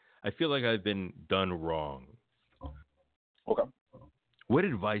spited. I feel like I've been done wrong. Okay. What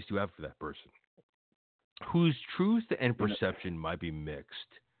advice do you have for that person whose truth and perception might be mixed?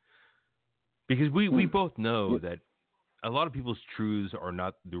 Because we both know that a lot of people's truths are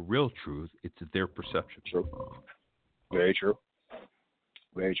not the real truth. It's their perception. True. Very true.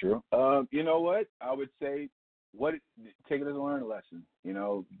 Very true. You know what? I would say take it as a learning lesson.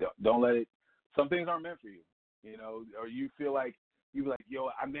 Don't let it. Some things aren't meant for you. Or you feel like you be like, yo,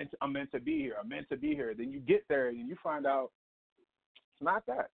 I'm meant to be here. I'm meant to be here. Then you get there and you find out it's not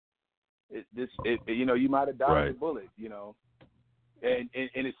that. You might have dodged a bullet. And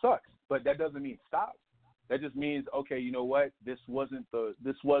it sucks. But that doesn't mean stop. That just means, okay, you know what? This wasn't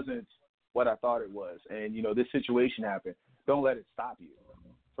what I thought it was, and this situation happened. Don't let it stop you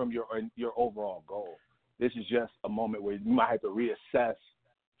from your overall goal. This is just a moment where you might have to reassess,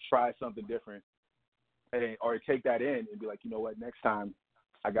 try something different, or take that in and be like, you know what? Next time,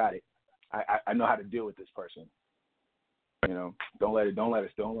 I got it. I know how to deal with this person. Don't let it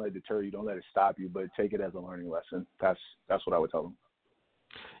deter you. Don't let it stop you, but take it as a learning lesson. That's what I would tell them.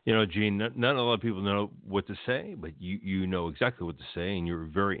 You know, Gene, not a lot of people know what to say, but you know exactly what to say, and you're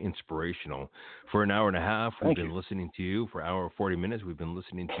very inspirational. For an hour and a half, we've been listening to you. For an hour and 40 minutes, we've been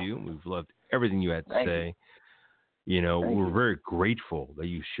listening to you. We've loved everything you had to say. You know, we're very grateful that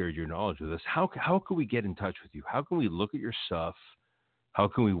you shared your knowledge with us. How can we get in touch with you? How can we look at your stuff? How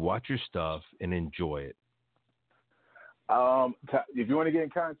can we watch your stuff and enjoy it? If you want to get in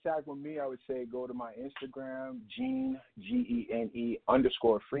contact with me, I would say go to my Instagram, Gene, Gene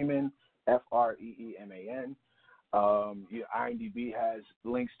 _Freeman, Freeman. IMDb has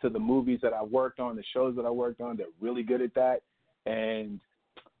links to the movies that I worked on, the shows that I worked on. They're really good at that. And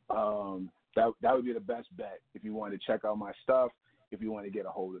that would be the best bet if you want to check out my stuff, if you want to get a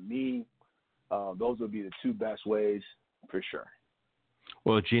hold of me. Those would be the two best ways for sure.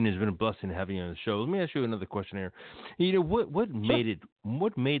 Well, Gene, it's been a blessing having you on the show. Let me ask you another question here. You know, what made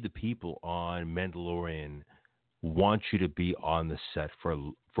the people on Mandalorian want you to be on the set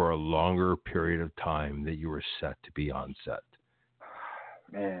for a longer period of time that you were set to be on set?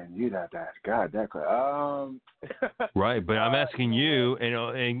 Man, you'd have to ask God that question. Right, but I'm asking you,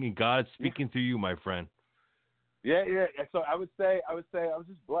 and God's speaking through you, my friend. Yeah. So I would say I was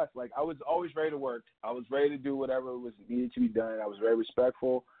just blessed. Like, I was always ready to work. I was ready to do whatever was needed to be done. I was very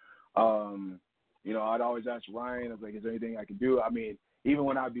respectful. You know, I'd always ask Ryan. I was like, "Is there anything I can do?" I mean, even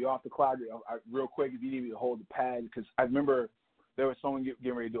when I'd be off the clock, real quick, if you need me to hold the pad, because I remember there was someone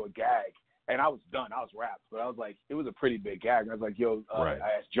getting ready to do a gag, and I was done. I was wrapped, but I was like, it was a pretty big gag. And I was like, "Yo," I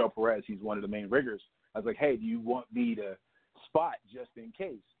asked Joe Perez. He's one of the main riggers. I was like, "Hey, do you want me to spot just in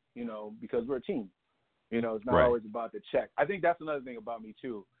case? You know, because we're a team." You know, it's not always about the check. I think that's another thing about me,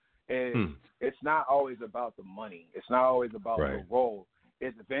 too. And it's not always about the money. It's not always about the role.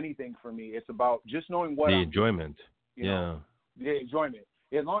 It's, if anything, for me, it's about just knowing what the enjoyment. You know, the enjoyment.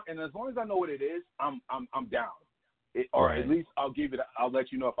 As long as I know what it is, I'm down. Or at least I'll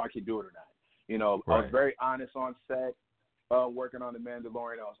let you know if I can do it or not. You know, I was very honest on set, working on The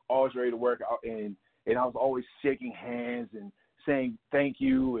Mandalorian. I was always ready to work out, and I was always shaking hands and saying thank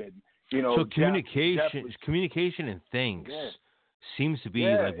you. And you know, so communication and thanks seems to be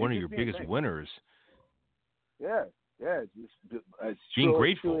like one of your biggest winners. Yeah. It's being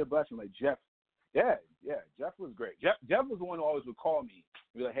grateful. Truly a blessing. Like Jeff, Jeff was great. Jeff was the one who always would call me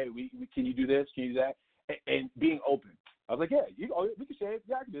and be like, "Hey, we can you do this? Can you do that?" And being open. I was like, "Yeah, we can say it.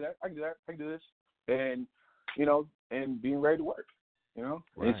 Yeah, I can do that. I can do this." And you know, and being ready to work. You know,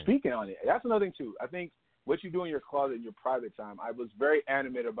 and speaking on it. That's another thing too. I think what you do in your closet in your private time. I was very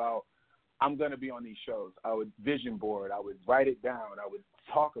animate about. I'm going to be on these shows. I would vision board. I would write it down. I would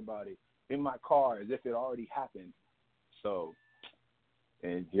talk about it in my car as if it already happened. So,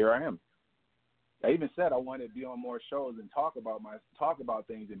 and here I am. I even said I wanted to be on more shows and talk about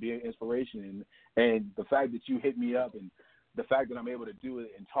things and be an inspiration. And the fact that you hit me up and the fact that I'm able to do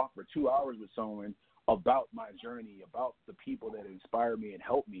it and talk for 2 hours with someone about my journey, about the people that inspire me and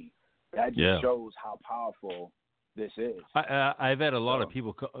help me, that just shows how powerful this is. I've had a lot of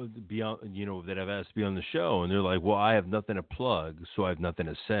people be on, you know, that I've asked to be on the show, and they're like, "Well, I have nothing to plug, so I have nothing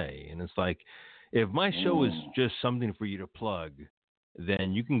to say." And it's like, if my show is just something for you to plug,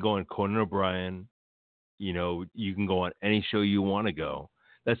 then you can go on Conan O'Brien. You know, you can go on any show you want to go.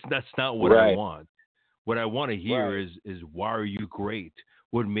 That's not what I want. What I want to hear is why are you great?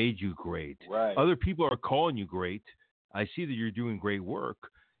 What made you great? Other people are calling you great. I see that you're doing great work.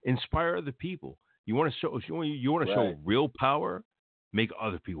 Inspire other people. You want to show show real power, make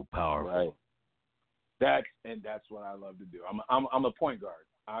other people powerful. That's what I love to do. I'm a point guard.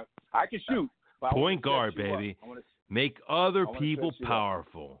 I can shoot. Point guard, baby. Make other people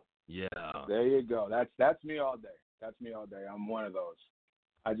powerful. Yeah. There you go. That's me all day. That's me all day. I'm one of those.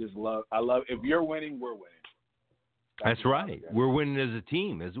 I love. If you're winning, we're winning. That's right. We're winning as a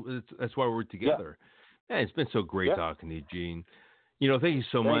team. That's why we're together. Yeah, it's been so great talking to you, Gene. You know, thank you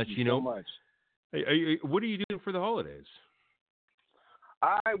so much. Thank you so much. What are you doing for the holidays?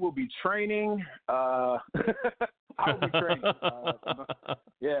 I will be training. I will be training.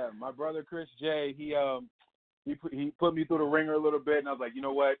 My brother Chris J. He put me through the ringer a little bit, and I was like, you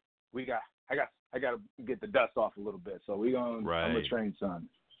know what? I got to get the dust off a little bit. So I'm gonna train son.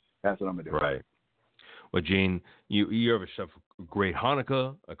 That's what I'm gonna do. Right. Well, Gene, you have a great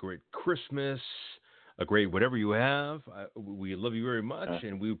Hanukkah, a great Christmas, a great whatever you have. We love you very much,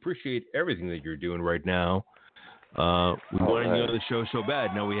 and we appreciate everything that you're doing right now. We wanted you on the show so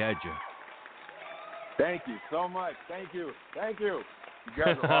bad. Now we had you. Thank you so much. Thank you. You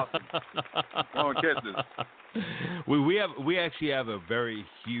guys are awesome. Come on, kisses. We actually have a very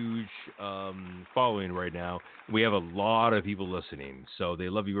huge following right now. We have a lot of people listening, so they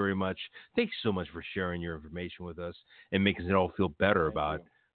love you very much. Thanks so much for sharing your information with us and making it all feel better about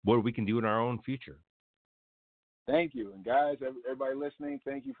what we can do in our own future. Thank you. And guys, everybody listening,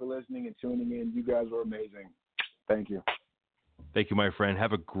 thank you for listening and tuning in. You guys were amazing. Thank you. Thank you, my friend.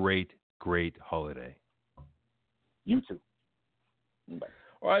 Have a great, great holiday. You too. Bye.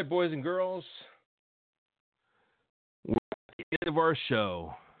 All right, boys and girls. We're at the end of our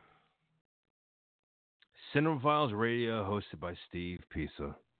show. Cinemafiles Radio, hosted by Steve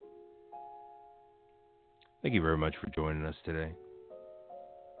Pisa. Thank you very much for joining us today.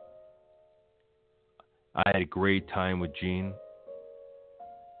 I had a great time with Gene.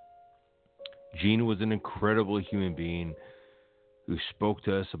 Gene was an incredible human being who spoke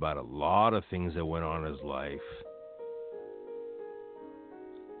to us about a lot of things that went on in his life.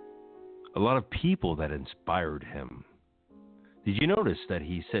 A lot of people that inspired him. Did you notice that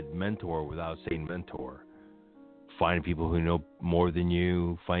he said mentor without saying mentor? Find people who know more than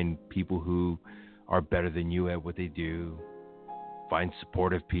you. Find people who are better than you at what they do. Find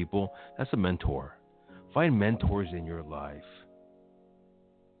supportive people. That's a mentor. Find mentors in your life.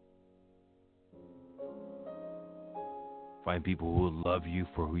 Find people who will love you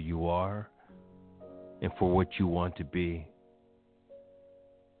for who you are and for what you want to be.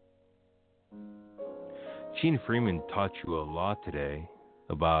 Gene Freeman taught you a lot today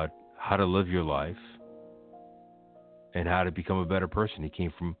about how to live your life and how to become a better person. He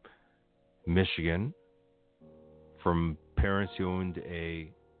came from Michigan, from parents who owned a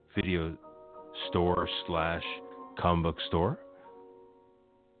video store / comic book store.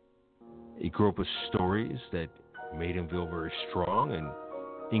 He grew up with stories that made him feel very strong and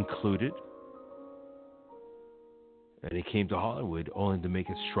included. And he came to Hollywood only to make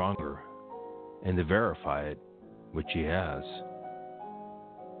it stronger and to verify it, which he has.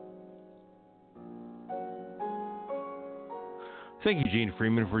 Thank you, Gene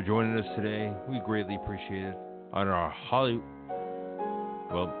Freeman, for joining us today. We greatly appreciate it on our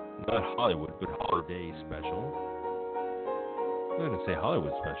not Hollywood, but holiday special. I'm going to say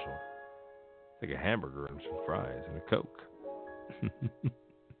Hollywood special. Like a hamburger and some fries and a Coke.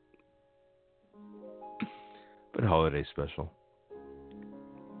 But holiday special.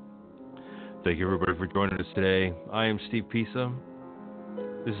 Thank you, everybody, for joining us today. I am Steve Pisa.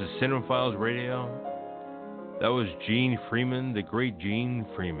 This is Cinemafiles Radio. That was Gene Freeman, the great Gene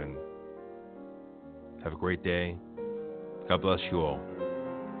Freeman. Have a great day. God bless you all.